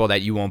with people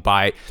that you won't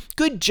buy it.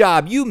 Good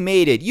job. You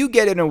made it. You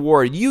get an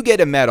award. You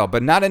get a medal.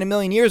 But not in a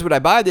million years would I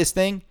buy this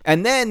thing.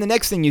 And then the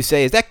next thing you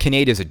say is that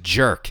Kaneda's a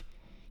jerk.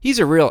 He's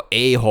a real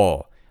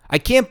a-hole. I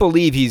can't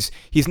believe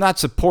he's not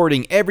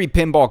supporting every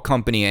pinball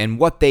company and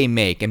what they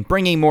make and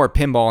bringing more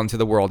pinball into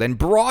the world and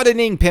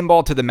broadening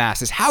pinball to the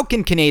masses. How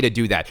can Kaneda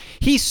do that?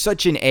 He's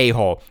such an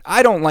a-hole.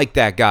 I don't like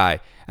that guy.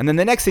 And then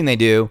the next thing they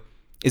do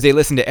is they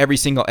listen to every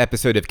single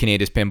episode of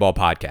Kaneda's Pinball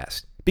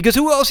Podcast. Because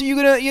who else are you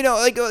going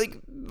to,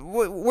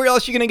 where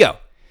else are you going to go?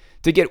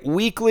 To get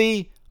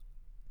weekly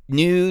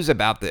news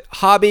about the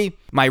hobby.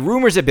 My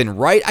rumors have been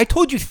right. I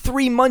told you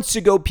 3 months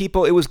ago,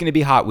 people, it was going to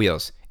be Hot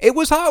Wheels. It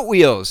was Hot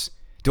Wheels.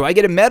 Do I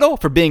get a medal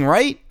for being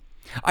right?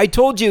 I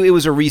told you it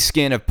was a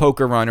reskin of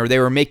Poker Run, or they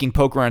were making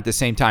Poker Run at the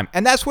same time.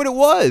 And that's what it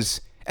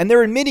was. And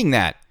they're admitting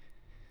that.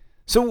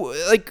 So,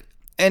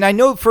 and I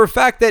know for a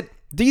fact that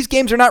these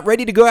games are not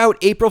ready to go out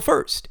April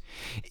 1st.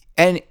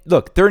 And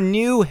look, their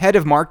new head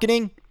of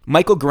marketing,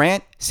 Michael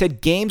Grant,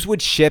 said games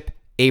would ship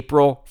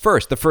April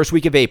 1st, the first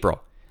week of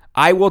April.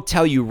 I will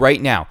tell you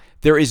right now,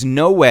 there is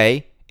no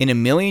way in a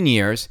million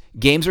years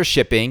games are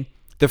shipping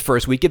the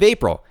first week of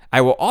April.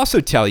 I will also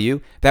tell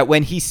you that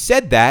when he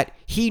said that,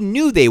 he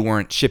knew they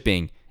weren't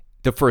shipping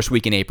the first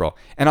week in April.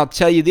 And I'll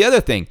tell you the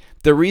other thing.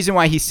 The reason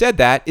why he said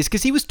that is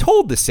because he was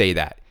told to say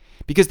that.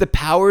 Because the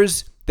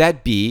powers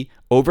that be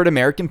over at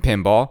American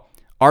Pinball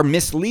are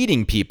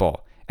misleading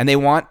people, and they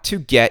want to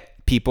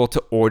get people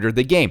to order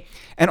the game.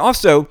 And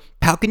also,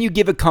 how can you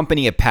give a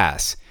company a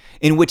pass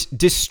in which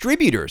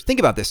distributors, think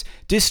about this,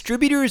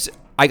 distributors,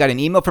 I got an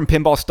email from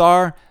Pinball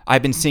Star,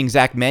 I've been seeing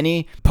Zach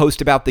Meny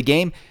post about the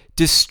game,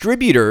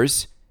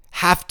 distributors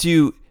have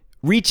to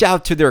reach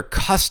out to their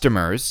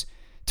customers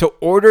to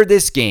order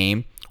this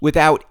game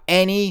without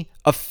any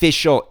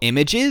official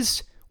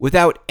images,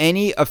 without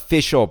any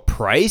official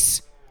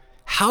price.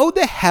 How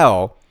the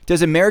hell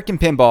does American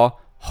Pinball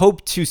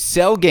hope to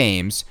sell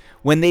games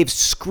when they've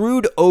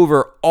screwed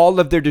over all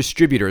of their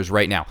distributors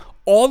right now?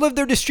 All of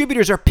their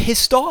distributors are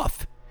pissed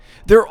off.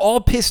 They're all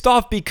pissed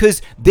off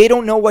because they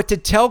don't know what to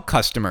tell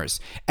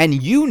customers.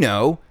 And you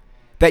know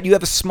that you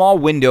have a small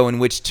window in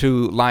which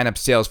to line up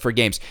sales for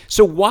games.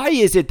 So why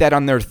is it that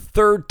on their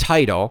third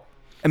title,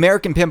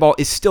 American Pinball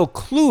is still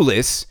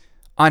clueless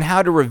on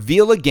how to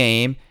reveal a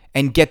game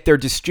and get their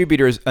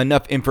distributors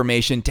enough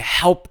information to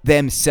help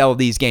them sell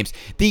these games?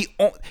 The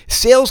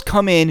sales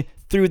come in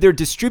through their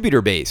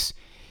distributor base.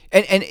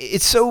 And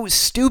it's so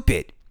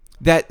stupid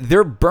that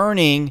they're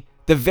burning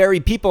the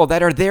very people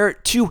that are there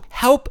to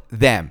help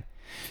them.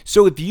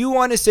 So if you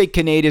want to say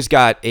Canada's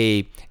got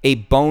a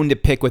bone to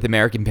pick with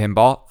American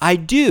Pinball, I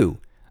do.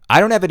 I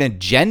don't have an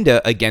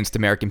agenda against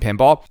American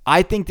Pinball.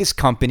 I think this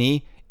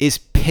company is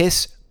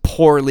piss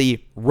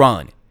poorly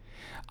run.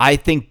 I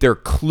think they're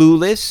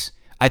clueless.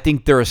 I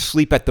think they're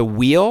asleep at the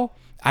wheel.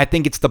 I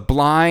think it's the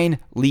blind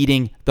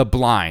leading the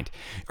blind.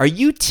 Are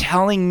you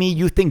telling me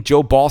you think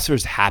Joe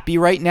Balser's happy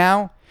right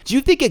now? Do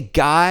you think a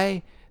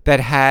guy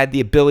that had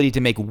the ability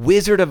to make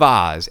Wizard of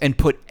Oz and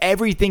put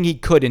everything he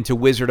could into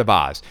Wizard of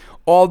Oz,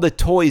 all the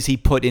toys he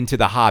put into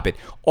The Hobbit,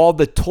 all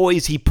the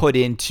toys he put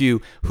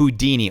into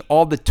Houdini,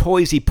 all the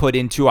toys he put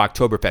into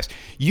Oktoberfest,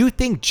 you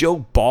think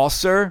Joe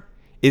Balser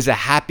is a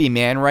happy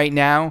man right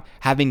now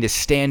having to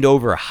stand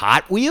over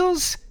Hot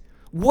Wheels?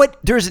 What?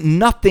 There's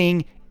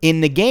nothing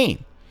in the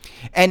game.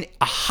 And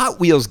a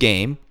Hot Wheels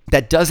game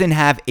that doesn't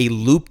have a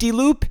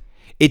loop-de-loop,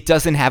 it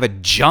doesn't have a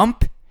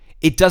jump,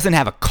 it doesn't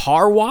have a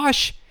car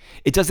wash,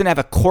 it doesn't have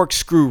a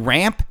corkscrew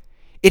ramp,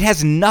 it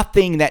has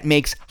nothing that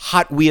makes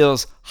Hot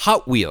Wheels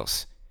Hot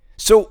Wheels.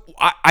 So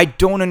I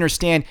don't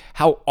understand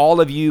how all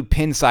of you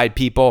Pinside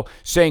people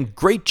saying,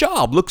 great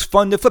job, looks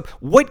fun to flip.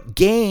 What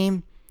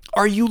game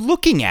are you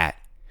looking at?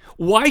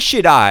 Why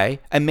should I,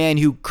 a man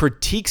who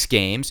critiques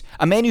games,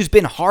 a man who's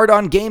been hard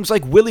on games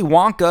like Willy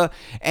Wonka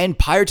and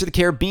Pirates of the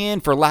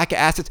Caribbean for lack of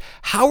assets,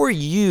 how do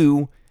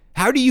you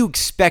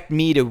expect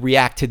me to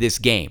react to this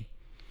game?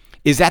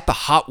 Is that the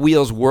Hot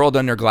Wheels world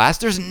under glass?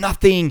 There's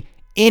nothing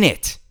in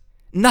it.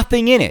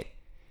 Nothing in it.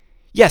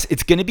 Yes,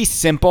 it's going to be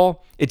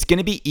simple. It's going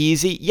to be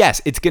easy.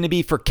 Yes, it's going to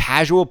be for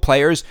casual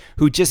players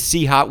who just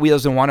see Hot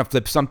Wheels and want to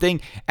flip something.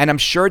 And I'm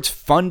sure it's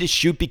fun to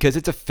shoot because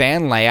it's a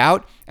fan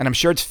layout. And I'm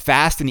sure it's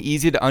fast and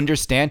easy to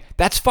understand.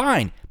 That's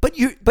fine. But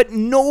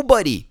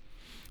nobody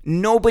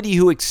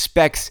who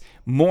expects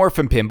more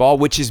from pinball,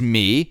 which is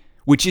me,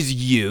 which is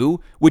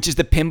you, which is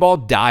the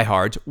pinball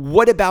diehards,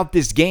 what about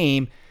this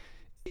game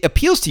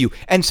appeals to you?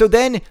 And so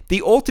then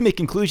the ultimate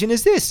conclusion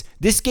is this.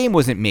 This game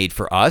wasn't made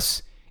for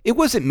us. It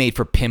wasn't made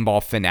for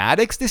pinball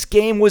fanatics. This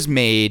game was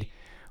made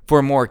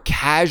for more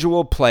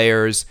casual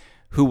players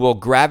who will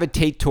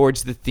gravitate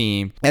towards the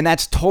theme, and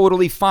that's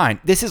totally fine.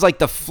 This is like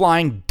the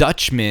Flying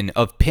Dutchman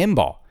of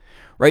pinball,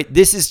 right?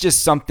 This is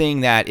just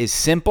something that is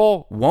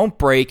simple, won't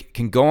break,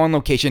 can go on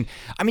location.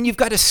 I mean, you've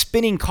got a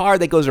spinning car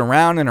that goes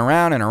around and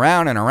around and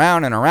around and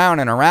around and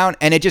around and around,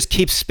 and it just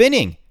keeps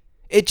spinning.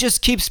 It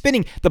just keeps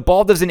spinning. The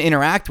ball doesn't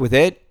interact with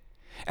it.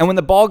 And when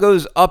the ball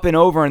goes up and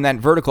over in that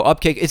vertical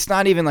upkick, it's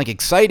not even like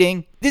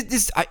exciting.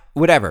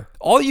 Whatever.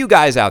 All you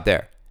guys out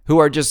there who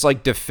are just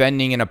like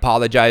defending and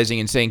apologizing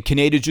and saying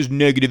Canada's just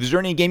negative. Is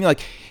there any game you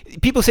like?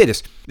 People say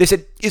this. They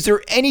said, is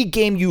there any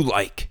game you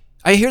like?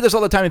 I hear this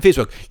all the time on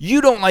Facebook.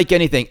 You don't like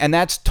anything. And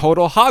that's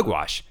total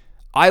hogwash.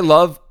 I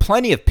love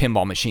plenty of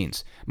pinball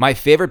machines. My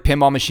favorite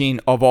pinball machine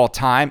of all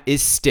time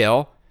is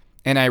still,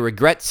 and I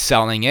regret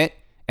selling it.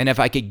 And if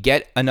I could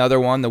get another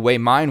one the way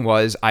mine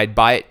was, I'd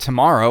buy it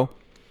tomorrow,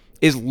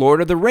 is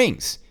Lord of the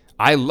Rings.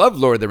 I love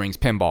Lord of the Rings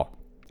pinball.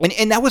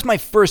 And that was my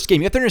first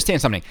game. You have to understand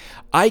something.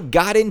 I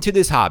got into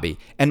this hobby,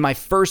 and my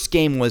first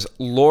game was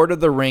Lord of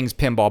the Rings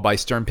pinball by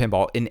Stern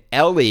Pinball in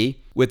LE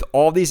with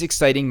all these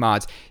exciting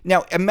mods.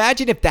 Now,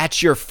 imagine if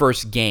that's your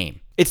first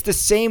game. It's the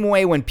same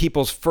way when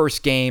people's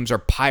first games are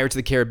Pirates of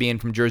the Caribbean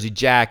from Jersey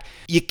Jack.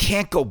 You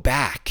can't go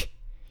back.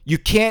 You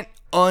can't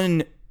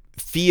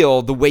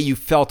feel the way you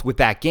felt with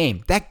that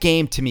game. That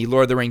game to me,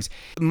 Lord of the Rings,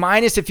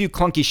 minus a few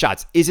clunky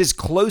shots, is as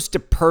close to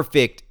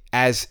perfect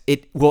as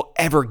it will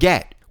ever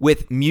get,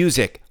 with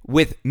music,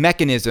 with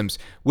mechanisms,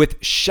 with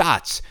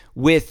shots,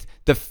 with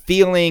the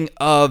feeling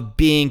of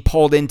being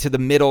pulled into the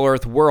Middle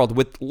Earth world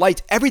with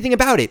lights, everything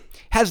about it.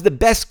 Has the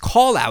best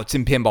call-outs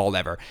in pinball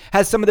ever.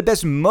 Has some of the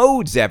best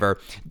modes ever.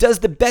 Does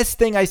the best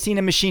thing I've seen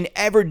a machine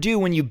ever do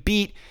when you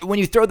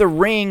throw the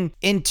ring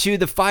into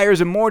the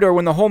fires of Mordor,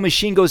 when the whole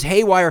machine goes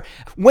haywire.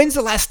 When's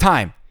the last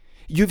time?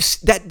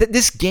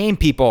 This game,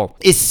 people,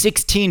 is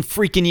 16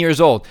 freaking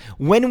years old.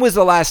 When was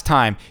the last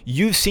time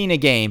you've seen a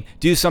game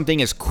do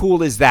something as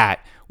cool as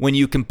that when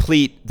you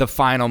complete the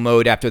final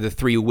mode after the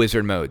 3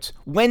 wizard modes?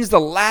 When's the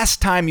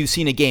last time you've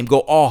seen a game go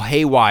all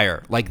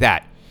haywire like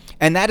that?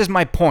 And that is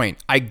my point.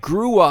 I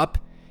grew up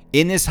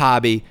in this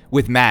hobby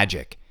with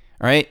Magic,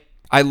 all right?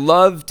 I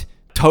loved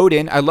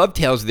Toad-In. I loved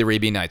Tales of the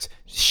Arabian Nights.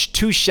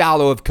 Too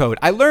shallow of code.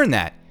 I learned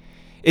that.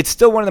 It's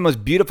still one of the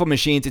most beautiful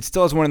machines. It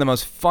still has one of the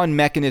most fun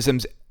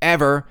mechanisms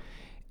ever,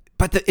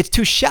 but it's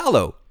too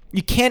shallow.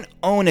 You can't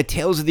own a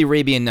Tales of the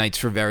Arabian Nights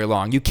for very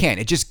long. You can't.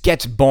 It just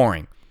gets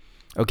boring,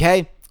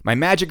 okay? My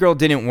Magic Girl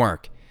didn't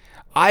work.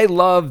 I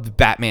loved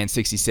Batman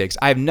 66.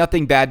 I have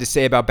nothing bad to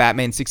say about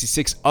Batman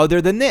 66 other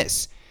than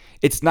this.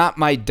 It's not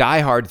my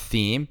diehard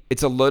theme.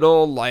 It's a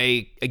little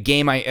like a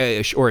game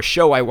or a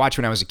show I watched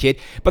when I was a kid,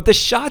 but the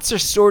shots are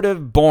sort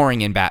of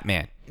boring in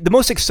Batman. The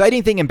most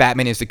exciting thing in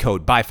Batman is the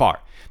code, by far.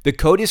 The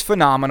code is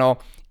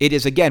phenomenal. It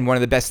is, again, one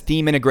of the best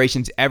theme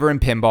integrations ever in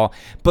pinball.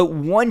 But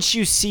once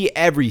you see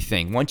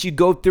everything, once you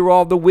go through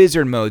all the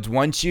wizard modes,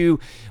 once you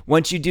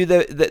do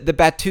the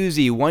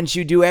Batuzi, once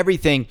you do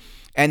everything,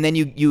 and then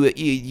you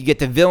get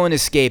the villain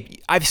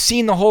escape, I've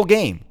seen the whole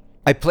game.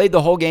 I played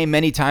the whole game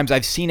many times.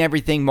 I've seen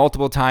everything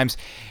multiple times.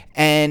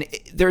 And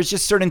there's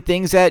just certain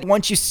things that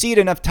once you see it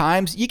enough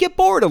times, you get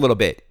bored a little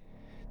bit.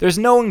 There's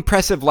no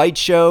impressive light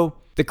show.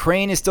 The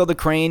crane is still the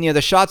crane.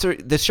 The shots are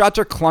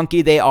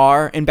clunky. They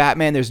are in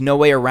Batman. There's no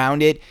way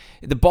around it.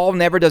 The ball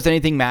never does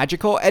anything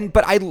magical.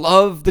 But I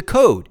love the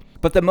code.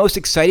 But the most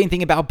exciting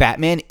thing about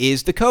Batman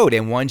is the code.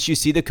 And once you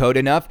see the code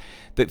enough,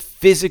 the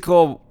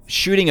physical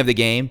shooting of the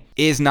game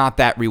is not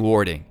that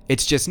rewarding.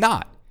 It's just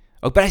not.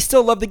 But I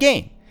still love the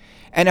game.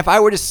 And if I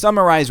were to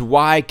summarize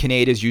why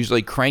Kinect is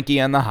usually cranky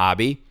on the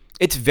hobby,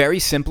 it's very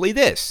simply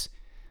this.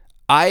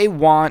 I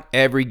want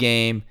every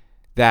game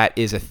that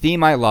is a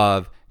theme I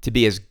love to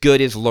be as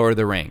good as Lord of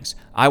the Rings.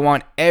 I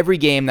want every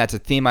game that's a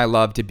theme I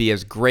love to be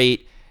as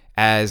great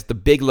as The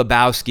Big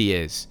Lebowski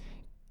is.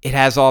 It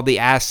has all the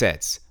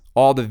assets,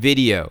 all the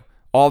video,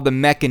 all the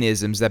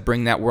mechanisms that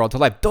bring that world to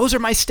life. Those are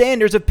my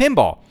standards of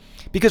pinball.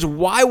 Because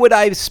why would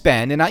I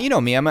spend, and you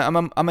know me, I'm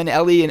an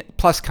LE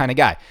plus kind of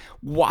guy.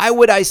 Why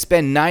would I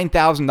spend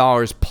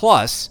 $9,000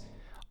 plus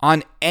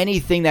on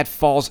anything that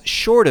falls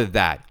short of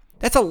that?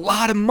 That's a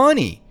lot of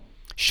money.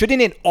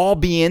 Shouldn't it all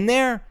be in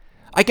there?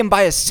 I can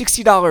buy a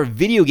 $60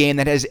 video game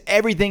that has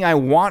everything I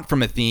want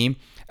from a theme.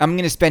 I'm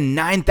going to spend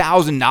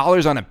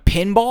 $9,000 on a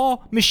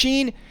pinball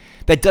machine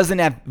that doesn't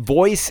have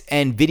voice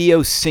and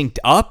video synced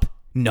up?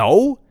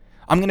 No.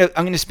 I'm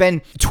gonna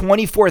spend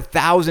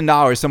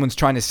 $24,000. Someone's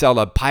trying to sell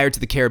a Pirates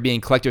of the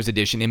Caribbean Collector's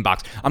Edition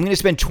inbox. I'm gonna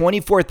spend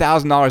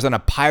 $24,000 on a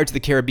Pirates of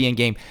the Caribbean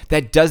game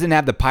that doesn't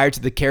have the Pirates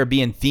of the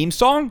Caribbean theme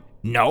song?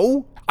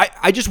 No.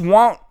 I just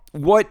want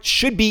what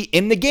should be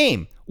in the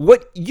game.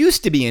 What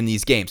used to be in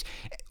these games.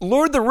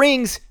 Lord of the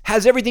Rings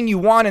has everything you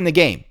want in the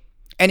game,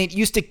 and it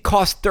used to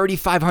cost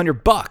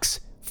 $3,500,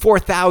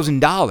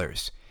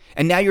 $4,000,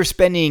 and now you're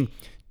spending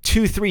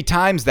 2-3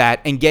 times that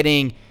and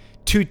getting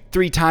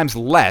 2-3 times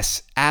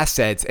less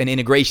assets and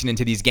integration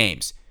into these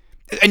games.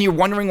 And you're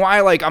wondering why,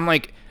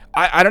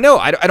 I don't know.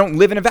 I don't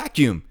live in a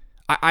vacuum.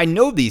 I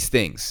know these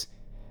things,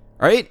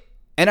 right?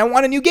 And I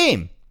want a new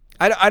game.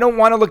 I don't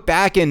want to look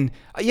back and,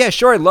 yeah,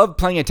 sure, I love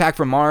playing Attack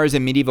from Mars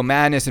and Medieval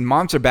Madness and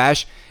Monster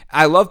Bash.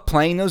 I love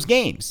playing those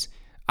games.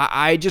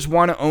 I just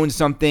want to own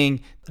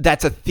something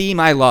that's a theme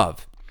I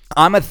love.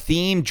 I'm a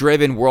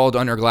theme-driven world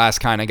under glass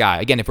kind of guy.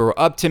 Again, if you were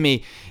up to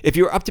me,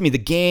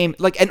 the game,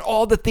 and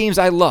all the themes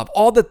I love,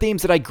 all the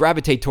themes that I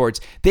gravitate towards,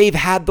 they've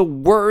had the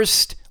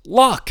worst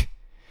luck.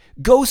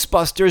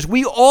 Ghostbusters,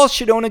 we all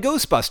should own a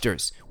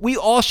Ghostbusters. We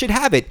all should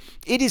have it.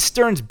 It is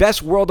Stern's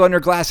best world under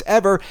glass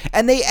ever,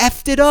 and they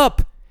effed it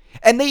up.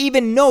 And they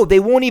even know, they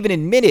won't even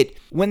admit it.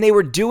 When they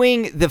were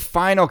doing the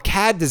final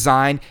CAD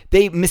design,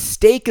 they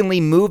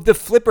mistakenly moved the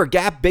flipper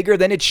gap bigger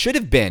than it should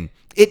have been.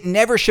 It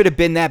never should have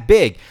been that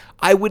big.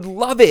 I would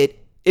love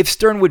it if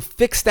Stern would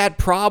fix that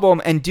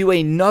problem and do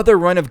another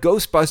run of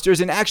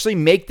Ghostbusters and actually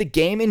make the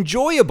game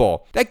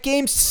enjoyable. That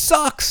game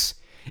sucks.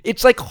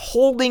 It's like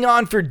holding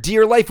on for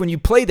dear life when you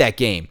play that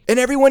game. And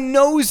everyone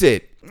knows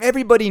it.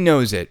 Everybody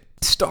knows it.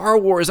 Star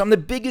Wars, I'm the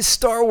biggest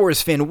Star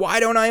Wars fan.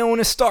 Why don't I own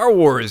a Star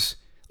Wars?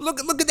 Look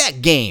at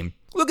that game.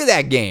 Look at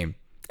that game.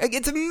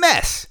 It's a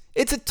mess.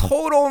 It's a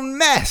total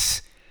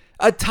mess.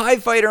 A TIE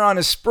fighter on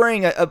a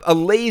spring, a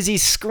lazy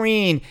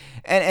screen,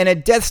 and a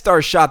Death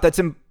Star shot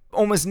that's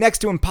almost next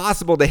to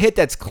impossible to hit,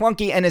 that's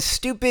clunky, and a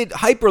stupid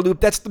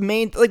Hyperloop that's the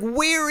main...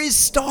 where is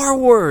Star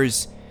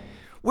Wars?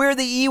 Where are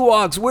the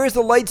Ewoks? Where's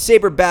the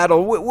lightsaber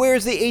battle?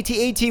 Where's the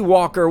AT-AT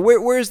walker?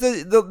 Where's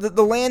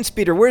the land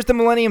speeder? Where's the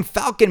Millennium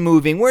Falcon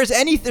moving?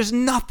 There's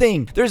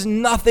nothing. There's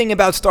nothing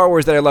about Star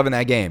Wars that I love in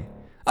that game.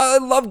 I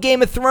love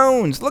Game of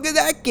Thrones. Look at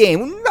that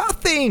game.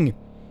 Nothing.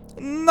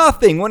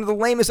 One of the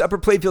lamest upper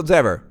playfields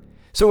ever.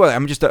 So what?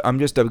 I'm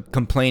just a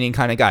complaining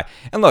kind of guy.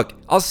 And look,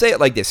 I'll say it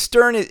like this: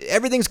 Stern,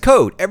 everything's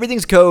code.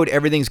 Everything's code.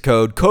 Everything's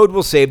code. Code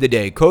will save the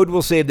day. Code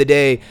will save the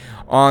day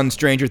on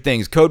Stranger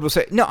Things. Code will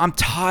say, no, I'm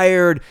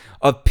tired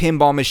of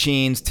pinball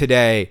machines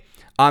today.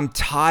 I'm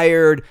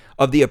tired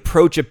of the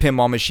approach of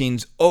pinball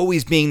machines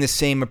always being the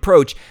same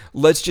approach.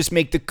 Let's just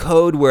make the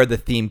code where the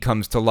theme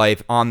comes to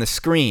life on the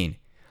screen.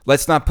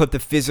 Let's not put the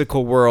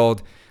physical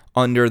world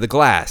under the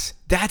glass.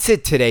 That's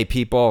it today,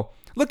 people.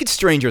 Look at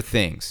Stranger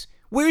Things.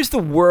 Where's the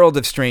world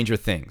of Stranger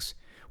Things?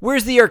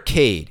 Where's the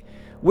arcade?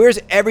 Where's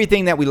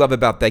everything that we love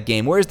about that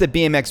game? Where's the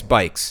BMX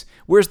bikes?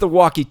 Where's the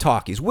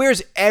walkie-talkies?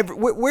 Where's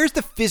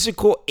the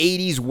physical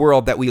 80s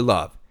world that we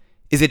love?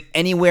 Is it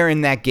anywhere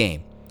in that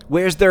game?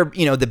 Where's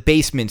the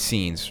basement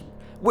scenes?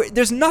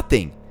 There's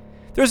nothing.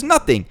 There's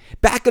nothing.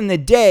 Back in the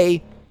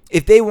day,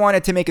 if they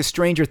wanted to make a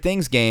Stranger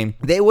Things game,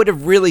 they would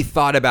have really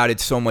thought about it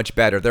so much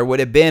better. There would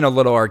have been a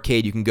little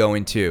arcade you can go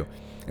into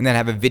and then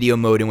have a video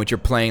mode in which you're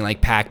playing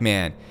like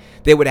Pac-Man.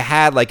 They would have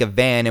had like a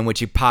van in which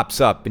he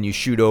pops up and you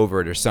shoot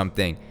over it or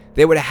something.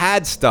 They would have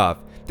had stuff.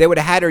 They would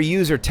have had her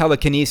use her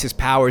telekinesis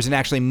powers and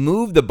actually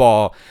move the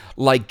ball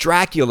like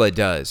Dracula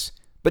does.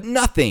 But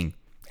nothing.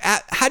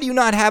 How do you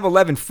not have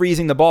 11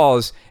 freezing the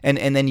balls and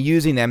then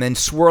using them and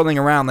swirling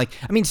around?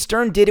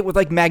 Stern did it with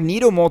like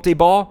Magneto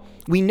multi-ball.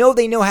 We know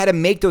they know how to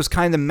make those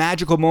kind of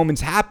magical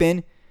moments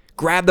happen.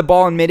 Grab the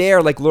ball in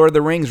midair like Lord of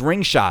the Rings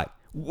ring shot.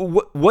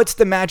 What's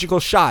the magical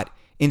shot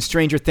in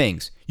Stranger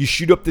Things? You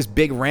shoot up this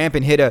big ramp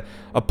and hit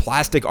a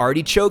plastic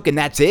artichoke and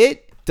that's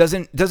it?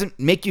 Doesn't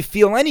make you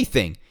feel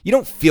anything. You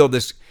don't feel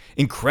this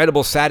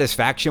incredible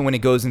satisfaction when it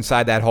goes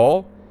inside that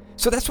hole.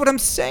 So that's what I'm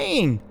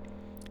saying.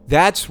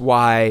 That's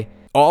why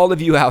all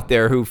of you out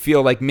there who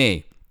feel like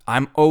me,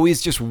 I'm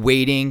always just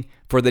waiting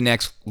for the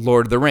next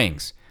Lord of the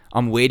Rings.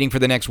 I'm waiting for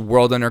the next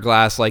World Under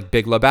Glass like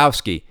Big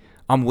Lebowski.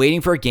 I'm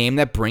waiting for a game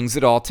that brings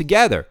it all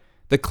together.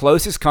 The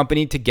closest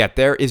company to get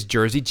there is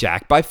Jersey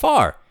Jack by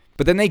far.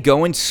 But then they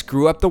go and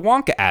screw up the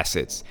Wonka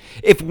assets.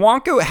 If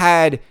Wonka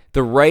had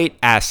the right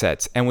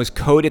assets and was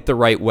coded the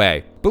right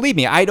way, believe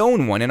me, I'd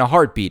own one in a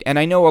heartbeat. And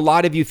I know a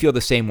lot of you feel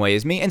the same way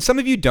as me, and some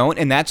of you don't,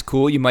 and that's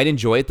cool. You might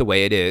enjoy it the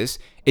way it is.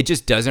 It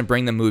just doesn't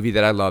bring the movie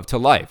that I love to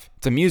life.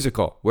 It's a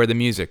musical. Where the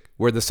music?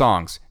 Where the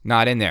songs?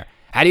 Not in there.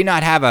 How do you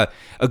not have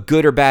a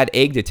good or bad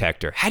egg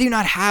detector? How do you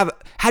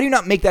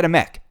not make that a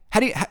mech?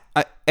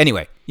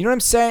 Anyway, you know what I'm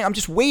saying? I'm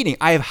just waiting.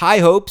 I have high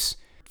hopes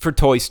for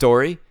Toy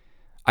Story.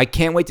 I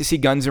can't wait to see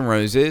Guns N'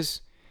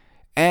 Roses.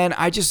 And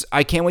I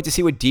can't wait to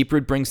see what Deep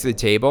Root brings to the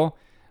table.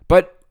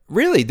 But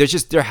really,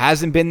 there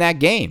hasn't been that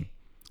game.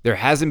 There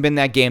hasn't been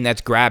that game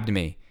that's grabbed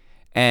me.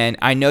 And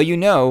I know you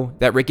know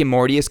that Rick and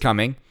Morty is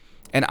coming.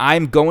 And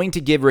I'm going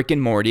to give Rick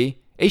and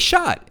Morty a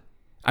shot.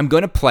 I'm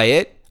going to play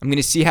it. I'm going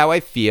to see how I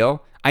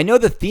feel. I know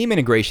the theme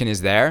integration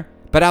is there.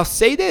 But I'll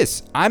say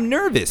this. I'm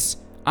nervous.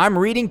 I'm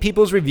reading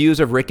people's reviews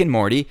of Rick and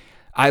Morty.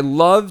 I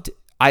loved.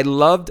 I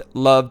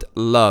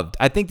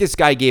think this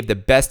guy gave the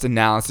best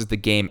analysis of the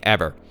game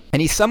ever.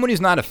 And he's someone who's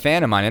not a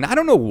fan of mine, and I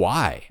don't know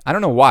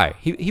why.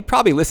 He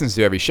probably listens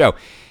to every show.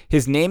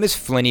 His name is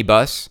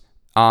Flinnybus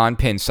on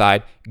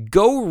Pinside.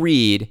 Go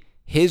read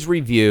his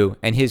review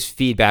and his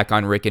feedback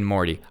on Rick and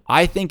Morty.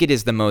 I think it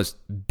is the most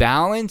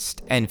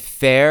balanced and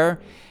fair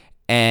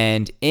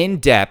and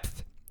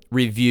in-depth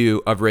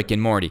review of Rick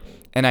and Morty.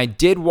 And I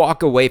did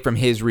walk away from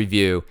his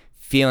review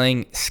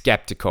feeling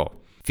skeptical,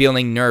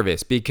 feeling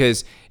nervous,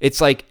 because it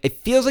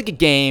feels like a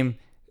game,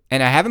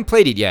 and I haven't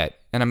played it yet,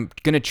 and I'm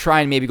going to try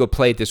and maybe go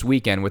play it this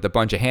weekend with a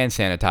bunch of hand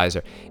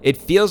sanitizer. It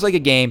feels like a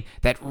game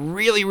that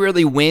really,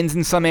 really wins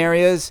in some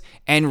areas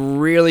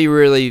and really,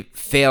 really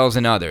fails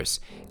in others.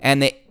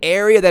 And the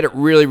area that it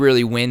really,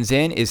 really wins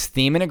in is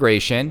theme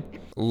integration,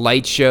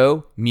 light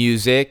show,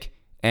 music,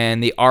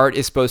 and the art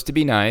is supposed to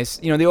be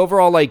nice. You know, the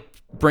overall,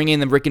 bringing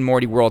the Rick and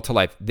Morty world to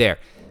life there.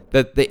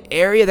 The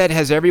area that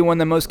has everyone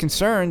the most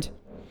concerned,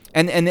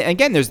 and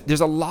again,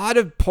 there's a lot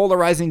of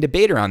polarizing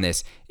debate around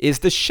this, is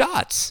the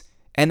shots.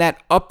 And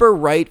that upper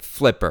right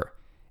flipper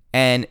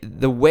and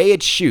the way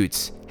it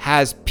shoots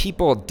has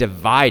people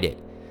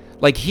divided.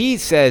 Like, he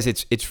says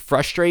it's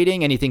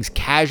frustrating, and he thinks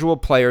casual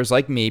players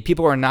like me,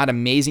 people who are not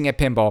amazing at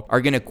pinball,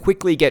 are going to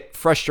quickly get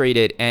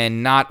frustrated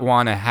and not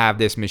want to have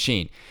this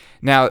machine.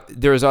 Now,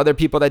 there's other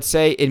people that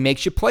say it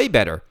makes you play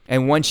better.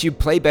 And once you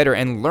play better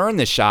and learn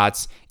the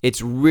shots,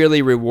 it's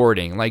really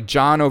rewarding. Like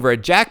John over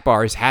at Jack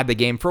Bar has had the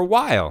game for a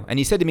while. And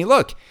he said to me,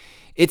 look,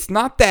 it's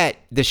not that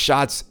the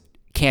shots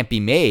can't be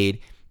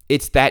made.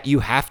 It's that you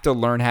have to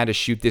learn how to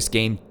shoot this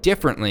game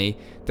differently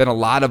than a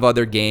lot of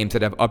other games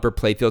that have upper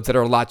playfields that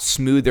are a lot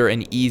smoother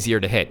and easier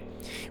to hit.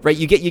 Right?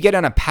 You get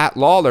on a Pat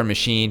Lawler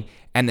machine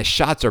and the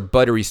shots are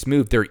buttery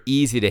smooth. They're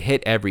easy to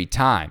hit every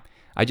time.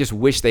 I just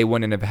wish they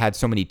wouldn't have had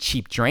so many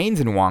cheap drains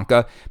in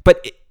Wonka,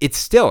 but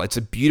it's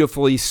a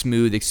beautifully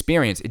smooth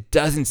experience. It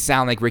doesn't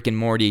sound like Rick and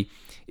Morty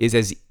is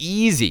as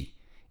easy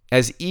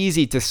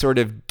to sort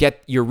of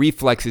get your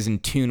reflexes in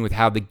tune with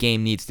how the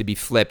game needs to be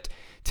flipped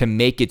to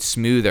make it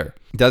smoother.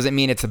 Doesn't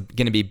mean it's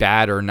going to be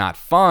bad or not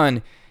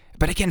fun.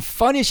 But again,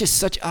 fun is just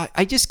such,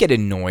 I just get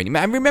annoyed.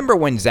 I remember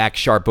when Zach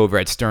Sharp over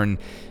at Stern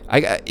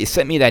he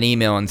sent me that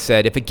email and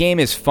said, if a game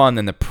is fun,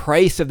 then the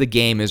price of the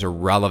game is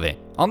irrelevant.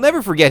 I'll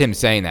never forget him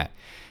saying that.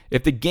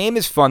 If the game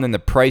is fun, then the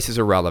price is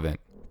irrelevant.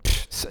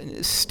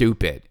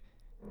 Stupid.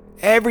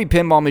 Every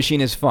pinball machine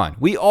is fun.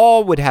 We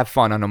all would have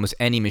fun on almost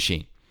any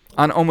machine.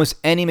 On almost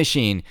any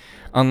machine,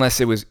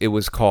 unless it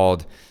was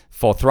called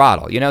full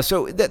throttle.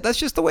 So that's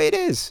just the way it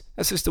is.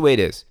 That's just the way it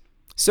is.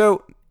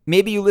 So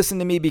maybe you listen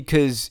to me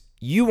because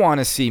you want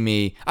to see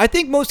me. I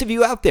think most of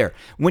you out there,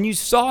 when you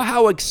saw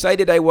how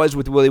excited I was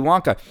with Willy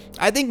Wonka,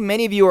 I think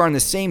many of you are on the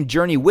same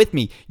journey with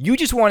me. You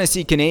just want to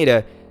see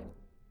Kaneda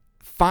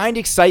find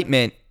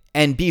excitement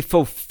and be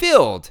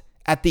fulfilled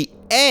at the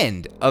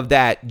end of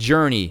that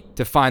journey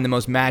to find the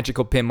most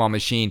magical pinball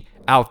machine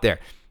out there.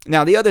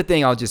 Now, the other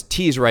thing I'll just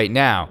tease right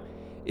now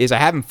is I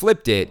haven't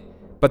flipped it,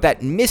 but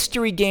that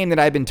mystery game that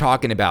I've been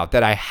talking about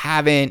that I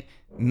haven't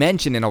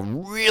mentioned in a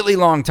really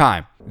long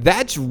time,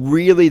 that's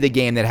really the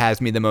game that has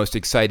me the most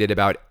excited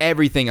about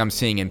everything I'm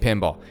seeing in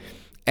pinball.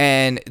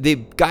 And the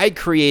guy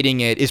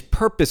creating it is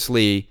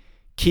purposely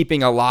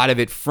keeping a lot of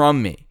it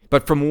from me.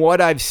 But from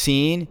what I've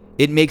seen,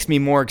 it makes me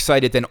more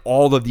excited than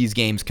all of these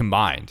games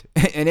combined.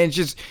 And that's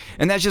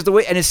just the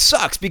way, and it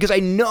sucks because I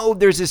know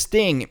there's this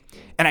thing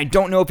and I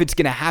don't know if it's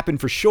going to happen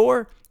for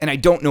sure and I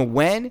don't know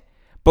when,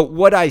 but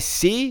what I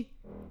see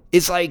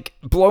is like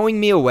blowing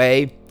me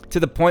away to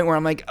the point where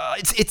I'm like, oh,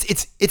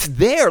 it's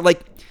there.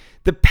 Like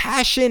the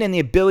passion and the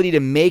ability to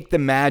make the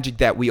magic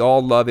that we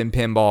all love in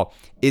pinball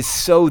is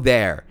so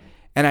there.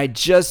 And I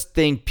just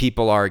think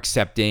people are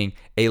accepting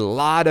a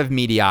lot of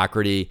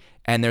mediocrity,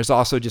 and there's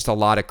also just a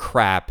lot of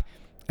crap.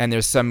 And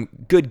there's some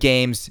good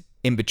games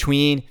in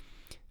between,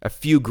 a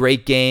few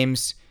great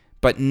games,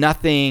 but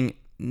nothing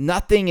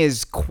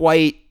is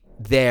quite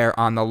there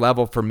on the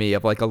level for me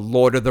of like a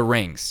Lord of the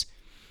Rings,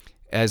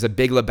 as a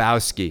Big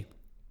Lebowski,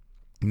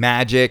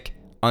 magic,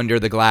 under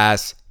the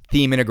glass,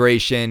 theme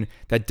integration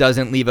that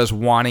doesn't leave us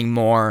wanting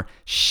more,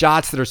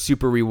 shots that are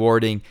super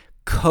rewarding,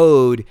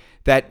 code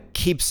that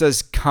keeps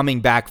us coming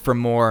back for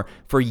more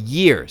for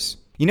years.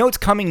 You know what's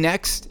coming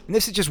next? And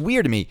this is just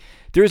weird to me.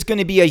 There's going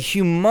to be a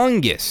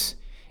humongous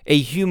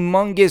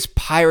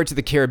Pirates of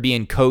the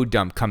Caribbean code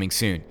dump coming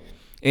soon,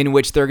 in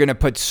which they're going to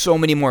put so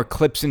many more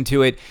clips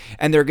into it,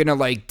 and they're going to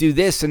like do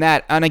this and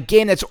that on a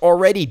game that's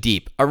already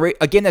deep,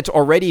 a game that's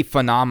already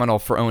phenomenal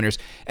for owners.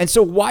 And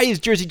so why is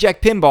Jersey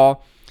Jack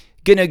Pinball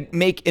going to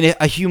make a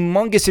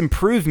humongous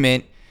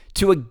improvement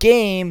to a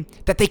game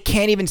that they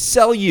can't even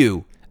sell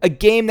you, a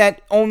game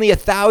that only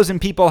 1,000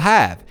 people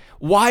have?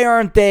 Why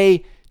aren't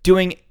they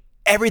doing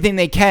everything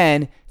they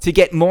can to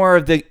get more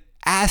of the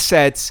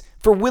assets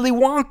for Willy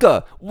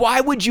Wonka?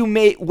 Why would you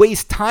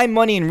waste time,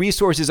 money, and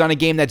resources on a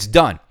game that's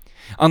done?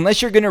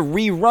 Unless you're going to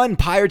rerun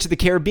Pirates of the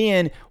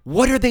Caribbean,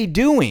 what are they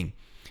doing?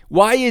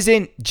 Why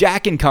isn't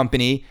Jack and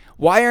Company,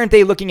 why aren't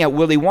they looking at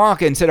Willy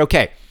Wonka and said,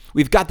 okay,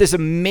 we've got this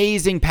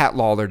amazing Pat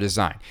Lawler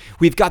design.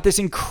 We've got this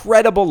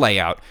incredible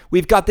layout.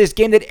 We've got this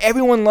game that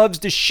everyone loves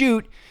to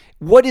shoot.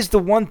 What is the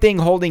one thing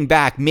holding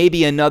back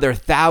maybe another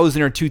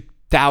 1,000 or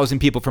 2,000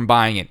 people from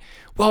buying it?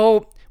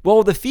 Well,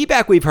 the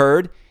feedback we've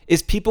heard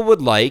is people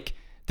would like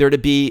there to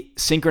be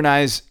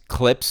synchronized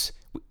clips.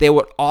 They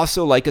would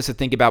also like us to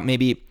think about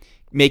maybe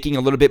making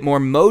a little bit more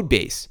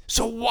mode-based.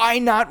 So why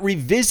not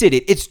revisit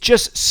it? It's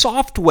just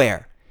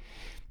software.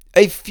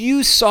 A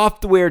few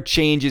software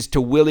changes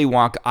to Willy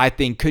Wonka, I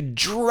think, could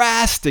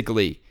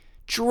drastically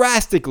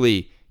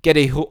get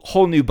a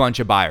whole new bunch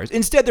of buyers.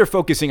 Instead, they're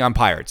focusing on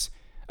Pirates,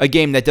 a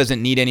game that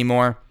doesn't need any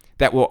more,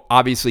 that will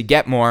obviously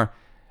get more.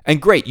 And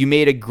great, you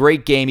made a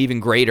great game even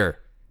greater.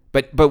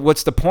 But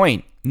what's the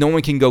point? No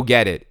one can go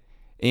get it.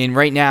 And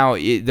right now,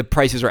 the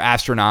prices are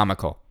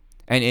astronomical.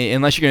 And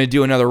unless you're going to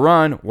do another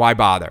run, why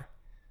bother?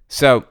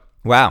 So,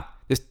 wow,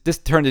 this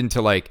turned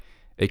into like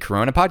a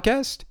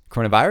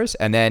coronavirus,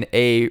 and then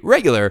a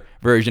regular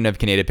version of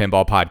Canada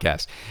Pinball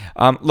Podcast.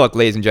 Look,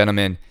 ladies and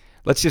gentlemen,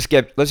 let's just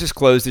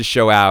close this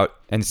show out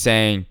and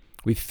saying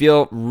we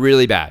feel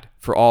really bad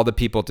for all the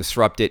people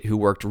disrupted who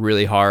worked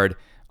really hard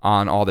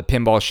on all the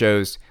pinball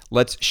shows.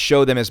 Let's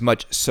show them as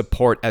much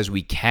support as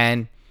we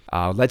can.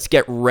 Let's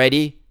get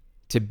ready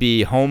to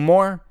be home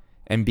more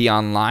and be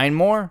online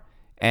more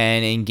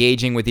and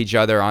engaging with each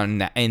other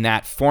in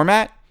that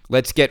format.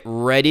 Let's get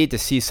ready to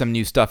see some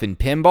new stuff in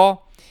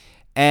pinball.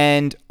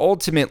 And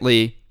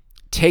ultimately,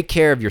 take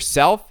care of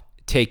yourself,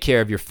 take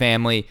care of your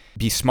family,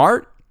 be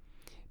smart,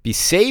 be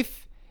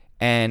safe,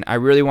 and I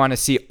really want to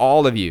see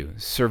all of you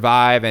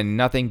survive and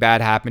nothing bad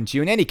happen to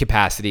you in any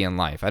capacity in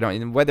life.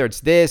 Whether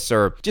it's this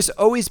or just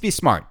always be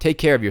smart, take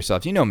care of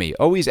yourself. You know me,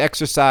 always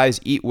exercise,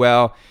 eat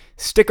well,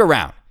 stick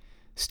around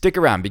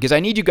because I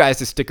need you guys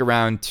to stick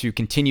around to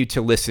continue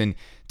to listen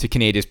to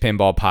Canada's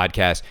Pinball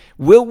Podcast.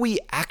 Will we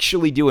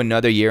actually do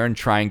another year and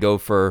try and go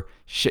for,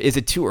 is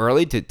it too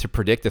early to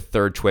predict a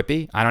third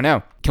Twippy? I don't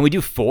know. Can we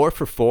do 4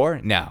 for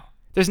 4? No,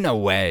 there's no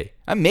way.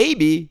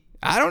 Maybe.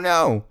 I don't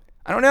know.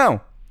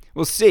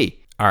 We'll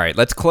see. All right,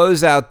 let's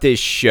close out this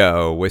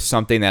show with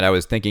something that I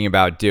was thinking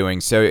about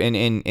doing. So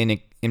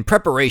in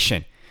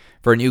preparation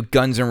for a new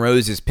Guns N'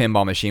 Roses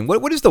pinball machine,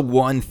 what is the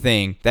one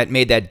thing that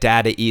made that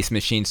Data East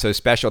machine so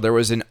special? There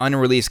was an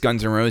unreleased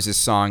Guns N' Roses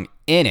song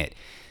in it.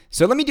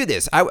 So let me do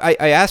this. I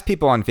asked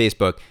people on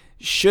Facebook,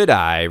 should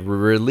I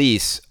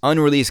release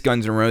unreleased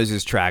Guns N'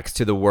 Roses tracks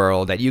to the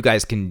world that you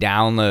guys can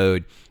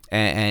download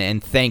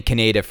and thank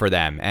Canada for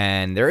them?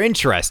 And they're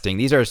interesting.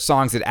 These are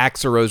songs that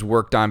Axl Rose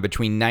worked on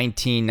between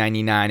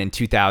 1999 and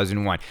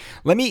 2001.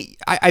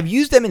 I've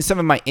used them in some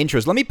of my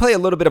intros. Let me play a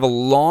little bit of a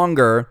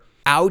longer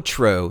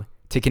outro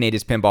to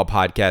Canada's Pinball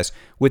Podcast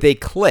with a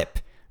clip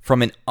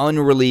from an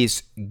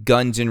unreleased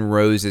Guns N'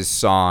 Roses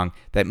song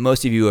that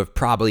most of you have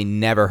probably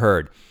never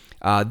heard.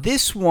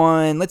 This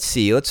one, let's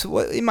see,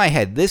 in my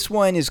head, this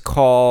one is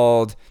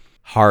called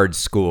Hard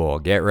School.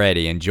 Get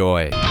ready,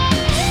 enjoy.